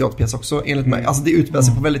vara en teaterpjäs också, enligt mig. Alltså det utspelar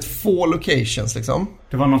sig på väldigt få locations liksom.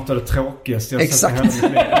 Det var något av det tråkigaste jag Exakt. sett i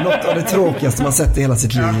hela mitt liv. Något av det tråkigaste man sett i hela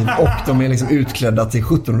sitt liv. Och de är liksom utklädda till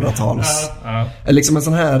 1700-tals. Liksom en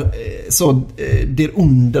sån här det är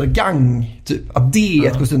undergång typ. Att det är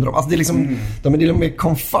ett kostymdrama. Alltså det är liksom de är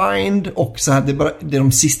confined och så här, det är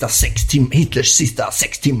de sista 6 timmar, Hitlers sista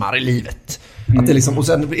 6 timmar i livet. Att det liksom, och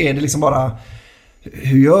sen är det liksom bara,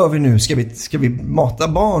 hur gör vi nu? Ska vi mata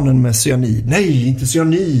barnen med cyanid? Nej, inte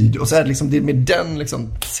cyanid. Och så är det liksom, det är med den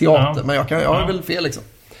liksom teater. Men jag har väl fel liksom.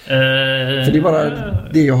 För det är bara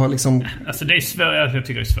det jag har liksom. Alltså det är svårt, jag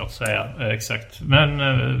tycker det är svårt att säga exakt. Men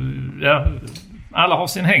alla har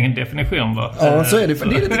sin egen definition, va? Ja, så är det. För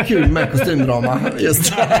det är lite kul med kostymdrama.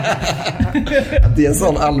 Just det är en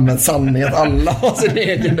sån allmän sanning att alla har sin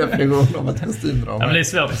egen definition av ett kostymdrama. Ja, men det är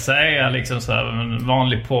svårt att säga liksom så här,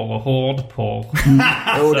 vanlig porr och hårdporr.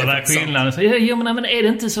 Jo, det är skillnaden. Så, men är det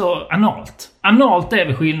inte så analt? Analt är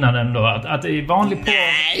väl skillnaden då, att det är vanlig porr.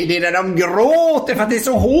 Nej, det är när de gråter för att det är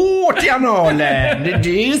så hårt i analen. Det är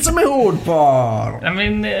det som är hårdporr. Ja,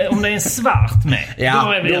 men om det är en svart med.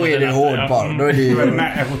 Ja, då är det hårdporr. Då är det Då är det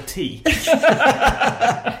med erotik.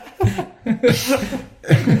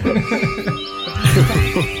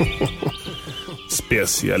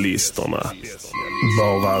 Specialisterna.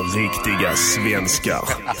 Bara riktiga svenskar.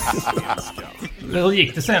 Hur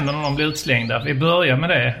gick det sen när de blev utslängda? Vi börjar med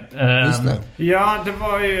det. Just det. Ja, det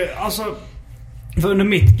var ju alltså, för under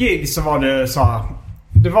mitt gig så var det så här,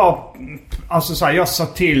 det var alltså så här, jag sa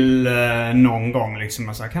till någon gång liksom,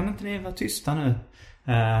 jag sa, kan inte ni vara tysta nu?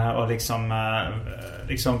 Och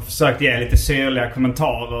liksom försökte ge lite syrliga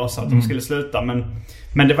kommentarer så att de skulle sluta,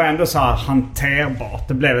 men det var ändå så här hanterbart.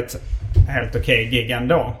 Det blev ett helt okej gig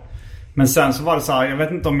ändå. Men sen så var det så här, jag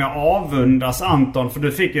vet inte om jag avundas Anton, för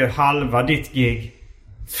du fick ju halva ditt gig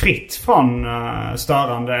fritt från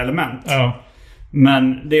störande element. Ja.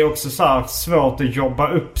 Men det är också så här svårt att jobba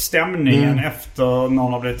upp stämningen efter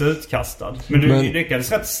någon har blivit utkastad. Men du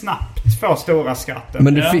lyckades rätt snabbt få stora skratten.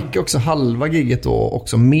 Men du fick också halva giget då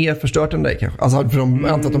också mer förstört än dig kanske? Alltså för de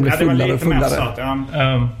antar att de blev fullare och fullare.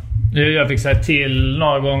 Jag fick säga till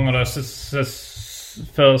några gånger då,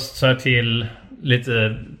 först säga till lite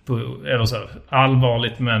eller så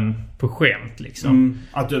allvarligt men på skämt liksom.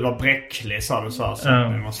 Att du var bräcklig, sa du så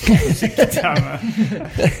ni måste vara försiktiga med.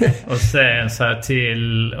 Och sen sa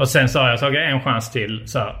till, och sen sa jag tagit en chans till,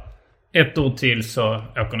 så här, ett ord till så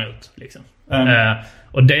åker ni ut liksom.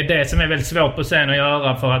 Och det är det som är väldigt svårt på scen att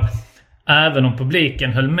göra, för att även om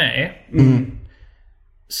publiken höll med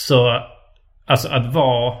så alltså att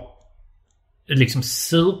vara liksom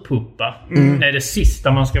surpuppa är det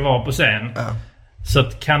sista man ska vara på scen. Så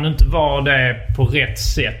att kan du inte vara det på rätt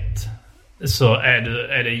sätt, så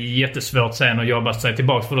är det jättesvårt sen att jobba sig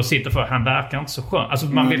tillbaka, för då sitter han verkar inte så skön. Alltså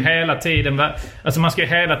man vill hela tiden man ska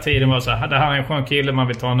hela tiden vara så här, det här är en skön kille man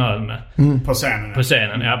vill ta en öl med. På scenen. På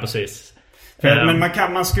scenen, ja precis. Men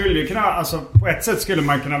man skulle ju kunna, alltså på ett sätt skulle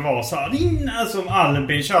man kunna vara så här, som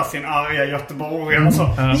Albin kör sin arga Göteborg och så,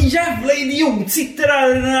 din jävla idiot sitter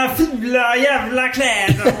där i den här fula jävla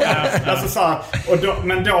kläder. Alltså så här,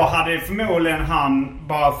 men då hade förmodligen han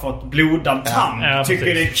bara fått blodad tand. Tycker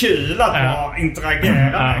det är kul att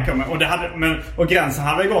interagera med. Och gränsen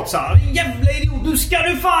hade gått så här, jävla idiot, du ska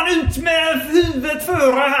du fan ut med huvudet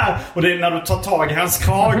för det här. Och det är när du tar tag i hans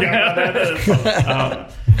krage.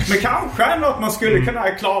 Men kanske ändå att man skulle kunna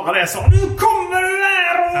klara det så. Nu kommer du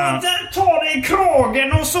här och tar dig i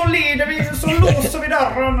kragen och så leder vi, så låser vi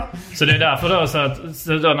dörren. Så det är därför då,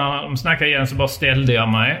 så då när de snackade igen så bara ställde jag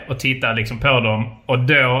mig och tittade liksom på dem. Och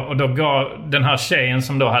då gav den här tjejen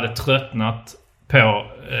som då hade tröttnat på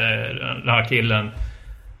den här killen.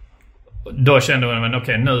 Då kände jag, men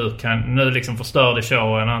okej, nu liksom förstörde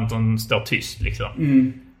showen, Anton står tyst liksom.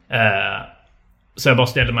 Så jag bara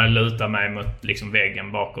ställde mig och lutade mig mot liksom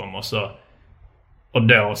väggen bakom och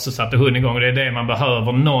då så satte hon igång. Det är det man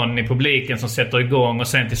behöver, någon i publiken som sätter igång, och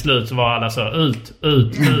sen till slut så var alla så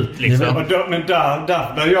ut liksom. Men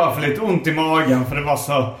där började jag få lite ont i magen, för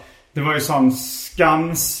det var ju sån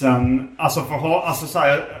Skansen, alltså så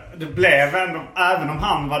här, det blev ändå, även om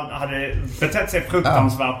han hade betett sig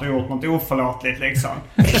fruktansvärt och gjort något oförlåtligt liksom,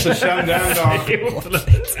 så kände jag ändå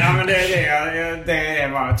ja, men det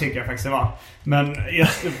är vad jag tycker faktiskt det var. Men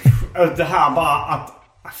det här bara att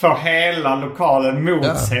för hela lokalen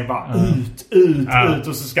mot sig bara ut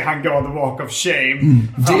och så ska han gå the walk of shame.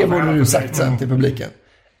 Det borde du sagt sen till publiken.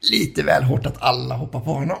 Lite väl hårt att alla hoppar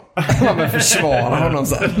på honom. Man försvara honom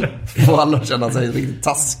sen. Och alla känner sig riktigt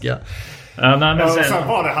taskiga. Och sen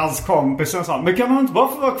var det hans kompis som sa, men kan man inte bara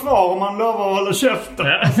få vara kvar om man lovar att hålla käften?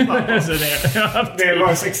 Det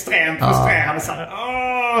var så extremt frustrerande.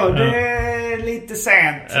 Det är lite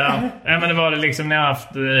sent. Ja, men det var det liksom när jag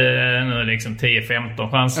haft nu liksom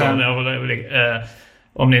 10-15 chanser.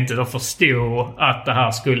 Om ni inte då förstod att det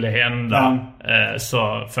här skulle hända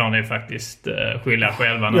så får ni faktiskt skylla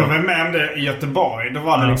själva nu. Jag var med om det i Göteborg. Då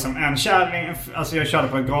var det liksom en kärring, alltså jag körde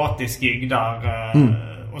på ett gratis-gig där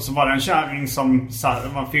och så var det en kärring som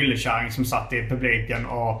var en fyllekärring som satt i publiken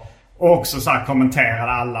och också så här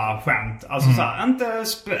kommenterade alla skämt. Alltså så här,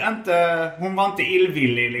 inte hon var inte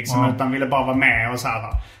illvillig liksom, utan ville bara vara med och så här.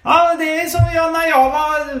 Ja, det är som jag när jag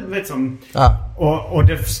var liksom. Och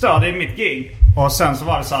det förstörde mitt gig. Och sen så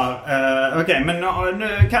var det så här, okej, men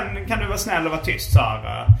nu kan du vara snäll och vara tyst så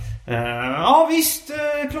här. Ja visst,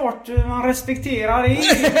 klart man respekterar det.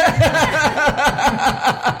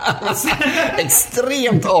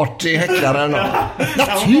 Extremt artig häcklare.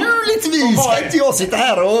 Naturligtvis kan inte jag sitta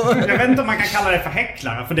här och... Jag vet inte om man kan kalla det för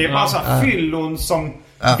häcklare, för det är bara så här fyllon som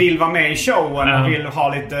vill vara med i showen och vill ha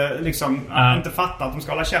lite liksom, inte fatta att de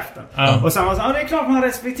ska hålla käften. Och sen var det så, det är klart man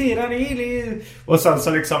respekterar det. Och sen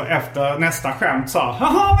så liksom efter nästa skämt sa,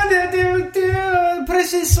 jaha, men det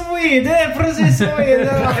precis så är det, precis så är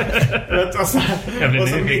det. Jag blev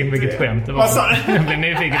nyfiken vilket skämt det var. Jag blev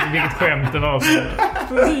nyfiken vilket skämt det var.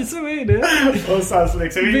 Precis så är det. Och sen så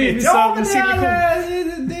liksom det är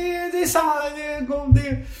så här,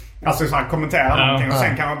 alltså så här kommentera någonting och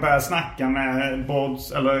sen kan man börja snacka med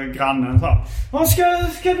bords eller grannen så här.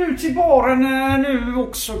 Ska du till baren nu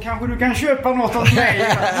också? Kanske du kan köpa något åt mig.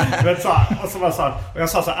 Vet, så här. Och så var så här. Och jag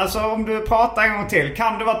sa så här, alltså om du pratar en gång till,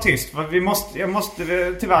 kan du vara tyst? För jag måste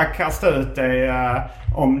tyvärr kasta ut dig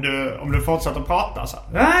om du fortsätter att prata så här.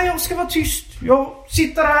 Nej, jag ska vara tyst. Jag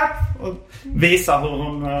sitter där och visar hur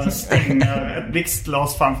hon stänger ett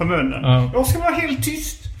blixtglas framför munnen. Jag ska vara helt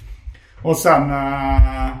tyst. Och sen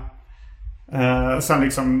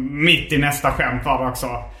liksom mitt i nästa skämt var det också.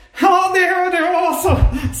 Ja, det var så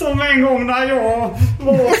som en gång när jag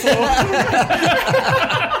var så.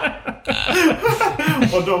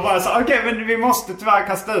 Och då var jag så, okej, men vi måste tyvärr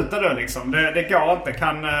kasta ut det då liksom. Det går inte.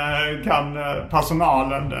 Kan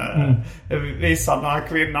personalen visa den här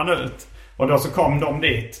kvinnan ut? Och då så kom de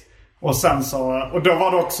dit. Och sen så, och då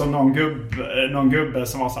var det också någon gubbe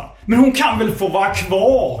som var så här, men hon kan väl få vara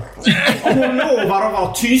kvar om hon lovar att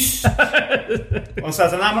vara tyst. Och så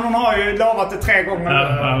nej, men hon har ju lovat det 3 gånger.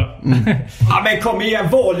 Ja, men kom igen,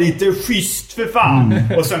 var lite schysst för fan.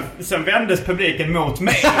 Och sen vändes publiken mot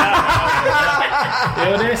mig.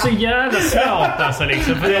 Ja, det är så jävla svårt alltså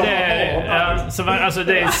liksom, för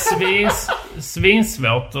det är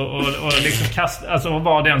svinsvårt och liksom kasta, alltså att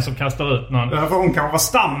vara den som kastar ut någon. För hon kan vara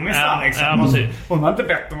stammis där liksom. Hon har inte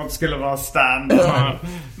bett om att det skulle vara stand.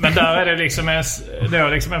 Men där är det liksom alltså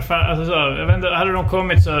så, jag vet inte, hade de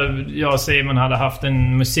kommit så jag och Simon hade haft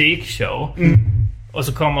en musikshow. Och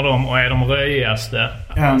så kommer de och är de röjigaste.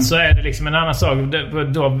 Så är det liksom en annan sak.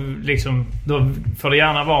 Då får det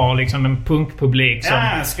gärna vara liksom en punkpublik som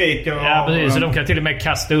skriker och... Ja, precis. Så de kan till och med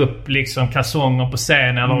kasta upp liksom kalsonger på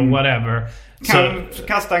scen eller whatever. Kan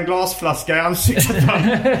kasta en glasflaska i ansiktet.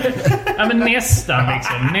 Ja, men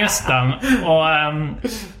nästan.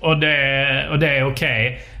 Och det är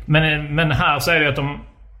okej. Men här så är det att de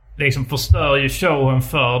liksom förstör ju showen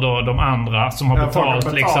för då de andra som har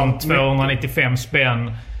betalt liksom 295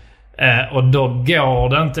 spänn. Och då går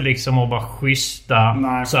det inte liksom att bara schyssta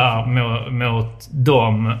så här mot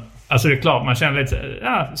dem. Alltså det är klart man känner lite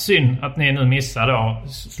synd att ni nu missar då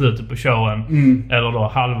slutet på showen eller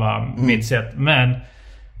då halva mitt-set, men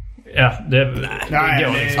det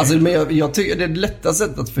går liksom. Alltså, men jag tycker det lättaste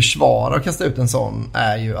sättet att försvara och kasta ut en sån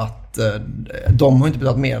är ju att de har inte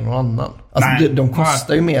betalat mer än någon annan. Alltså de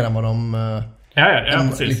kostar ju mer än vad de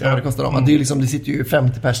precis. Liksom vad det kostar dem. Det är liksom, det sitter ju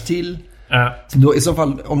 50 pers till. Så då, i så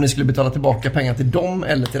fall, om ni skulle betala tillbaka pengar till dem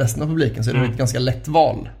eller till resten av publiken, så är det ett ganska lätt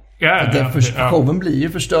val. Showen blir ju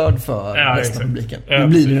förstörd för resten av publiken. Nu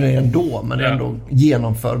blir det ändå, men det är ändå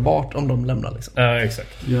genomförbart om de lämnar liksom.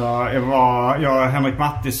 Exakt. Jag och Henrik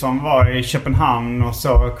Mattisson var i Köpenhamn och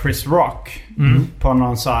så Chris Rock på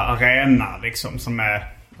någon så här arena liksom, som är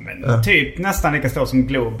typ nästan lika stor som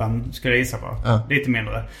Globen, skulle jag gissa på. Lite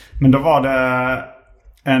mindre. Men då var det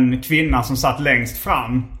en kvinna som satt längst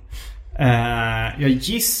fram. Jag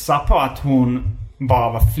gissar på att hon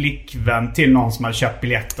bara var flickvän till någon som hade köpt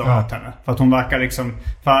biljetter åt henne. För att hon verkar liksom,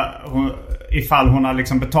 ifall hon har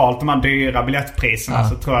liksom betalt de här dyra biljettpriserna,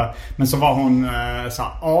 så tror jag. Men så var hon så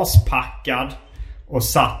här aspackad och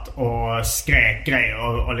satt och skrek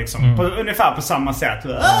grejer och liksom ungefär på samma sätt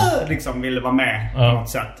liksom ville vara med på något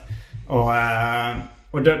sätt.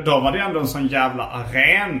 Och då var det ändå en sån jävla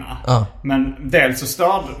arena. Men dels så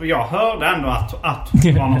störde, jag hörde ändå att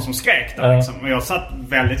det var någon som skrek där liksom. Och jag satt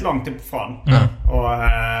väldigt långt ifrån.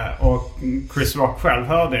 Och Chris Rock själv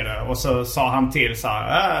hörde det. Och så sa han till så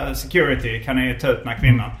här: security, kan ni ta ut den här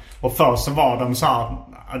kvinnan? Och först så var de så här,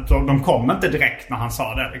 att de kom inte direkt när han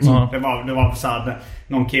sa det liksom. Det var så här,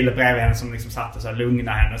 någon kille bredvid henne som liksom satt och så här,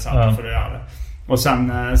 lugna henne så att för att göra det. Och sen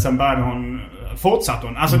började fortsatte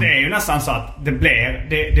hon. Alltså det är ju nästan så att det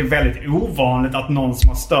är väldigt ovanligt att någon som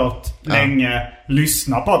har stört länge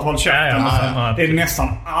lyssnar på att hålla käften. Det är nästan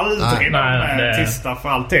aldrig de tysta för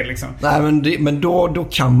alltid liksom. Nej, men då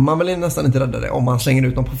kan man väl nästan inte rädda det om man slänger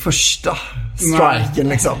ut dem på första striken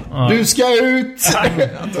liksom. Du ska ut!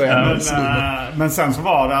 Men sen så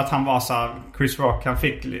var det att han var så här, Chris Rock, han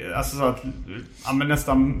fick alltså så att,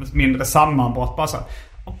 nästan mindre sammanbrott bara så här.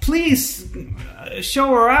 Oh, please show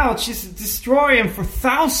her out. She's destroying for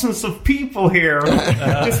thousands of people here.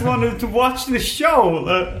 Just wanted to watch the show.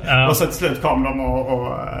 Och så till slut kom de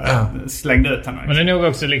och slängde ut henne. Men det är nog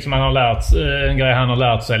också liksom en grej han har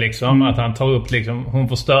lärt sig liksom, att han tar upp liksom, hon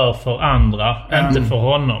förstör för andra, inte för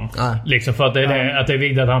honom. Liksom för att det är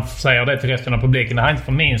viktigt att han säger det till resten av publiken. Det här är inte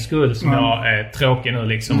för min skull som jag är tråkig nu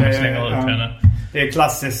liksom och slänger ut henne. Det är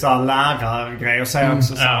klassiska lärargrejer att säga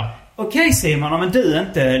också så. Okej Simon, om du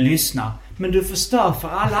inte lyssnar, men du förstör för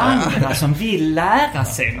alla andra som vill lära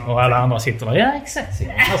sig något. Och alla andra sitter där. Ja, exakt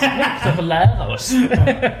Simon. Jag får lära oss.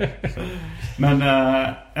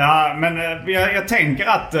 Jag tänker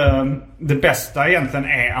att det bästa egentligen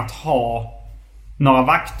är att ha några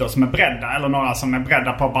vakter som är beredda, eller några som är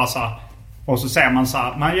beredda på bara så här, och så säger man så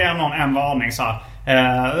här, man ger någon en varning så här,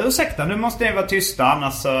 ursäkta, nu måste ni vara tysta,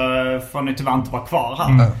 annars får ni tyvärr inte vara kvar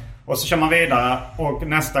här. Och så kör man vidare, och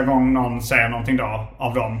nästa gång någon säger någonting då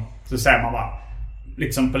av dem, så säger man bara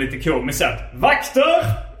liksom på lite komiskt sätt: vakter!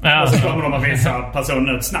 Och så kommer de att visa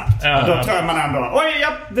personen ut snabbt. Då tror man ändå,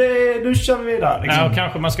 nu kör vi vidare liksom. Och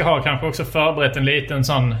kanske man ska ha kanske också förberett en liten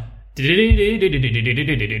sån det är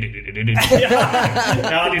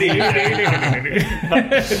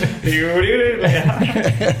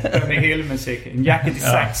Hill-musiken. Jacket i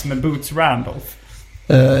sax med Boots Randolph.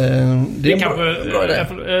 Det är kanske bra idé.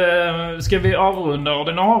 Ska vi avrunda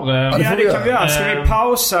ordinarie? Ja, det kan vi göra. Ska vi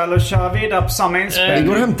pausa eller köra vidare på samma inspelning? Vi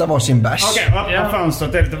går och hämtar varsin bärs. Okej, öppna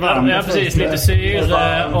fönstret. Det är lite varmt. Ja, precis. Lite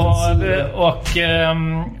syre. Och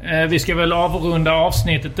vi ska väl avrunda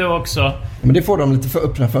avsnittet då också. Men det får de lite för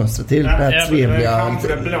öppna fönstret till. Det här trevliga.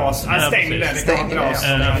 Det blås. Stäng det.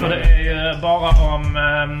 För det är ju bara om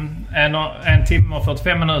en timme och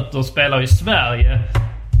 45 minuter spelar vi Sverige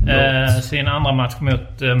sin andra match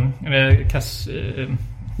mot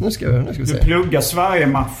Nu ska vi se. Du pluggar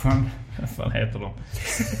Sverige-matchen. Vad fan heter de?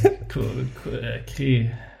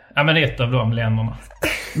 Ja, men ett av de länderna.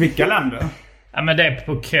 Vilka länder? Ja, men det är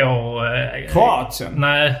på K. Kroatien?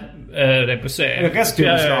 Nej, det är på C. Är det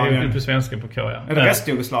Restjugoslavien? Det är på svenska på K, ja. Är det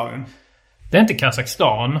Restjugoslavien? Det är inte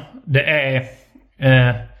Kazakstan. Det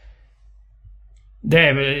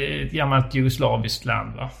är väl ett gammalt jugoslaviskt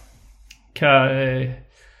land, va?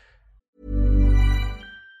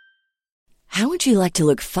 How would you like to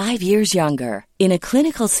look 5 years younger? In a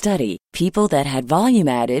clinical study, people that had volume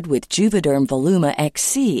added with Juvederm Voluma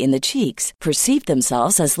XC in the cheeks perceived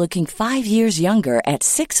themselves as looking 5 years younger at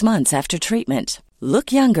 6 months after treatment.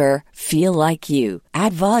 Look younger, feel like you.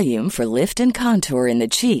 Add volume for lift and contour in the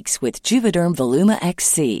cheeks with Juvederm Voluma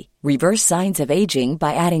XC. Reverse signs of aging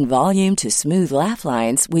by adding volume to smooth laugh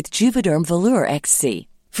lines with Juvederm Volure XC.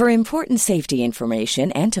 For important safety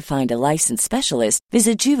information and to find a licensed specialist,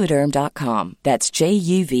 visit Juvederm.com. That's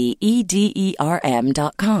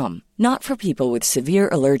JUVEDERM.com. Not for people with severe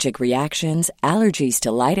allergic reactions, allergies to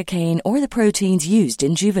lidocaine, or the proteins used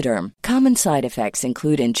in Juvederm. Common side effects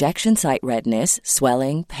include injection site redness,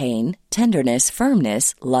 swelling, pain, tenderness,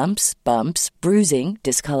 firmness, lumps, bumps, bruising,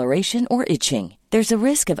 discoloration, or itching. There's a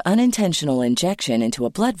risk of unintentional injection into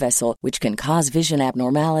a blood vessel, which can cause vision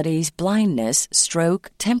abnormalities, blindness, stroke,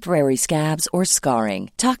 temporary scabs, or scarring.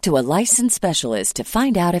 Talk to a licensed specialist to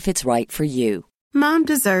find out if it's right for you. Mom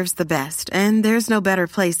deserves the best, and there's no better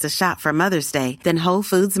place to shop for Mother's Day than Whole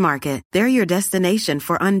Foods Market. They're your destination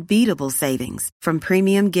for unbeatable savings, from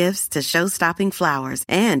premium gifts to show-stopping flowers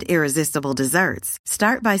and irresistible desserts.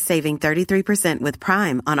 Start by saving 33% with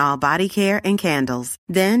Prime on all body care and candles.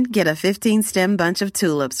 Then get a 15-stem bunch of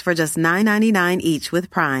tulips for just $9.99 each with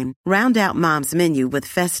Prime. Round out Mom's menu with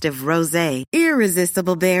festive rosé,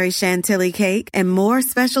 irresistible berry chantilly cake, and more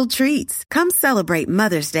special treats. Come celebrate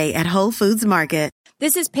Mother's Day at Whole Foods Market.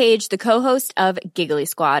 This is Paige, the co-host of Giggly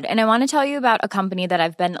Squad, and I want to tell you about a company that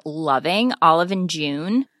I've been loving, Olive &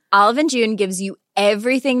 June. Olive & June gives you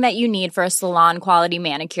everything that you need for a salon-quality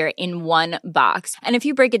manicure in one box. And if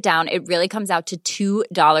you break it down, it really comes out to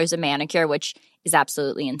 $2 a manicure, which is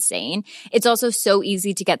absolutely insane. It's also so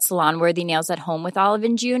easy to get salon-worthy nails at home with Olive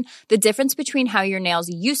 & June. The difference between how your nails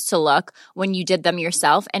used to look when you did them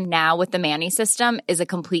yourself and now with the Mani system is a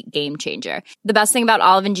complete game changer. The best thing about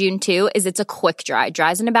Olive & June, too, is it's a quick dry.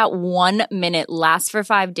 Dries in about 1 minute, lasts for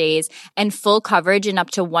 5 days, and full coverage in up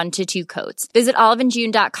to 1 to 2 coats. Visit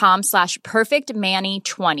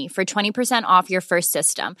oliveandjune.com/perfectmani20 for 20% off your first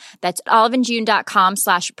system. That's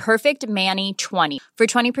oliveandjune.com/perfectmani20 for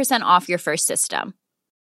 20% off your first system.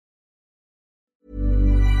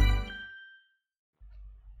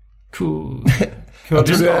 Cool. Jag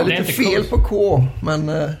tror det är lite fel på K, men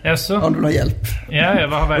om du har hjälp. Ja,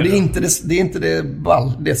 vad har och det är inte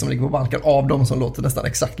det som ligger på balkan av dem som låter nästan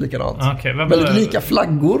exakt likadant. Okay, väldigt lika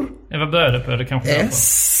flaggor. Vad börjar det på? Det kanske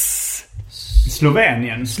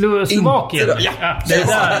Slovenien. Slovakien. Ja, det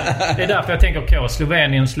är därför jag tänker K.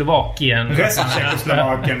 Slovenien, Slovakien.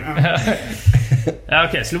 Tjeckoslovakien. Ja,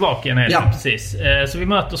 okej, Slovakien är det precis. Så vi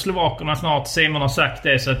möter slovakerna snart. Simon har sagt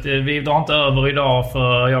det, så att vi drar inte över idag,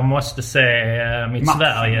 för jag måste se mitt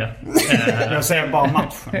Sverige. Jag ser bara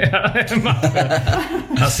matchen.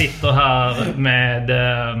 Han sitter här med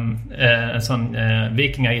en sån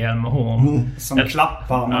vikingahjälm och horn. Som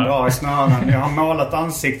klappar man drar i snören. Jag har målat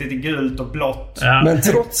ansiktet i gult och blått. Ja. Men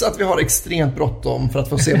trots att vi har extremt bråttom för att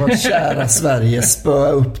få se vårt kära Sverige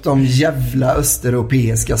spöa upp de jävla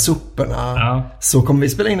östeuropeiska soporna, så kommer vi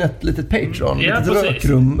spela in ett litet Patreon, litet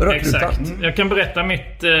rökrutan. Exakt. Jag kan berätta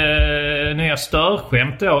mitt nya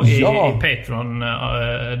störskämt då i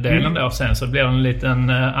Patreon-delen då sen, så blir det en liten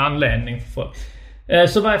anledning för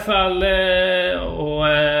så i varje fall och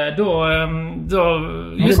då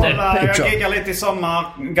just det. Jag giggar lite i sommar,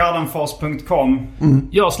 gardenfors.com.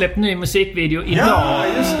 Jag har släppt ny musikvideo idag. Ja,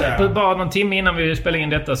 just det. Bara någon timme innan vi spelade in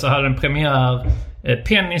detta så hade den premiär.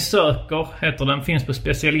 Penny söker heter den, finns på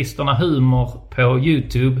Specialisterna Humor på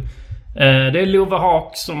YouTube. Det är Lova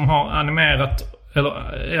Haak som har animerat, eller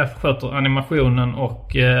jag sköter animationen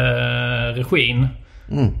och regin.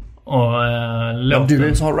 Och låten. Du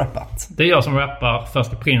är som har rappat. Det är jag som rappar,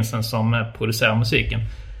 Första Prinsen som producerar musiken.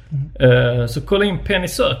 Så kolla in Penny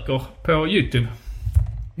söker på YouTube.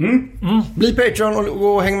 Bli Patreon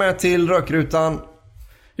och häng med till rökrutan.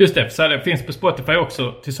 Just det, så det finns på Spotify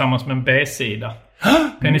också tillsammans med en B-sida.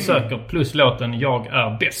 Penny söker plus låten Jag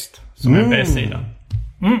är bäst som är en B-sida.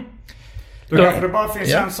 Då kanske det bara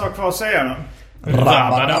finns en sak kvar att säga då.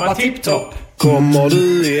 Rabba tipptopp. Kommer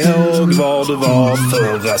du ihåg var du var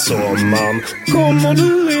förra sommaren? Kommer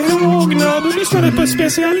du ihåg när du lyssnade på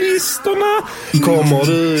Specialisterna? Kommer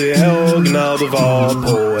du ihåg när du var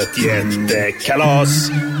på ett jättekalas?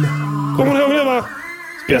 Kommer du ihåg det, va?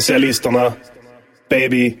 Specialisterna,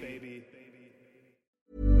 baby.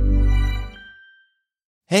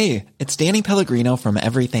 Hey, it's Danny Pellegrino from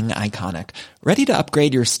Everything Iconic. Ready to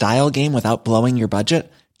upgrade your style game without blowing your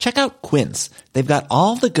budget? Check out Quince. They've got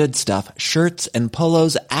all the good stuff, shirts and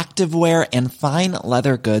polos, activewear, and fine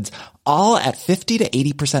leather goods, all at 50 to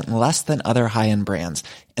 80% less than other high-end brands.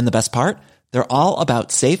 And the best part? They're all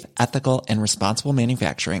about safe, ethical, and responsible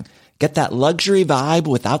manufacturing. Get that luxury vibe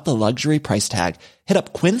without the luxury price tag. Hit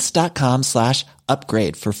up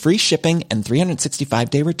quince.com/upgrade for free shipping and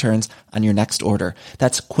 365-day returns on your next order.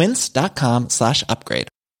 That's quince.com/upgrade.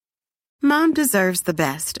 Mom deserves the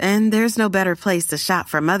best, and there's no better place to shop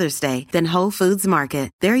for Mother's Day than Whole Foods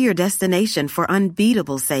Market. They're your destination for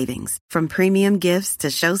unbeatable savings, from premium gifts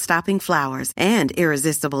to show-stopping flowers and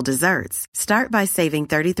irresistible desserts. Start by saving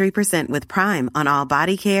 33% with Prime on all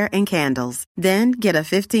body care and candles. Then get a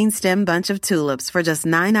 15-stem bunch of tulips for just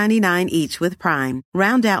 $9.99 each with Prime.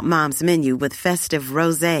 Round out Mom's menu with festive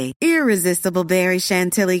rosé, irresistible berry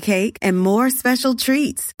chantilly cake, and more special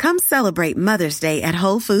treats. Come celebrate Mother's Day at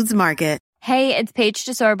Whole Foods Market. Hey, it's Paige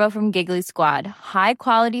DeSorbo from Giggly Squad. High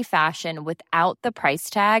quality fashion without the price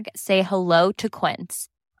tag. Say hello to Quince.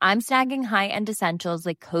 I'm snagging high-end essentials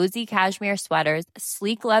like cozy cashmere sweaters,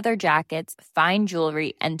 sleek leather jackets, fine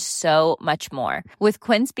jewelry, and so much more. With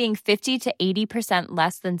Quince being 50 to 80%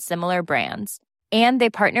 less than similar brands. And they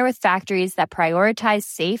partner with factories that prioritize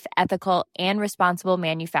safe, ethical, and responsible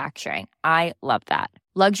manufacturing. I love that.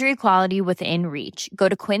 Luxury quality within reach. Go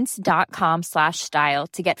to quince.com/style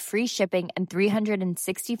to get free shipping and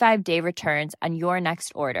 365-day returns on your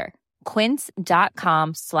next order.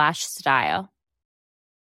 Quince.com/style.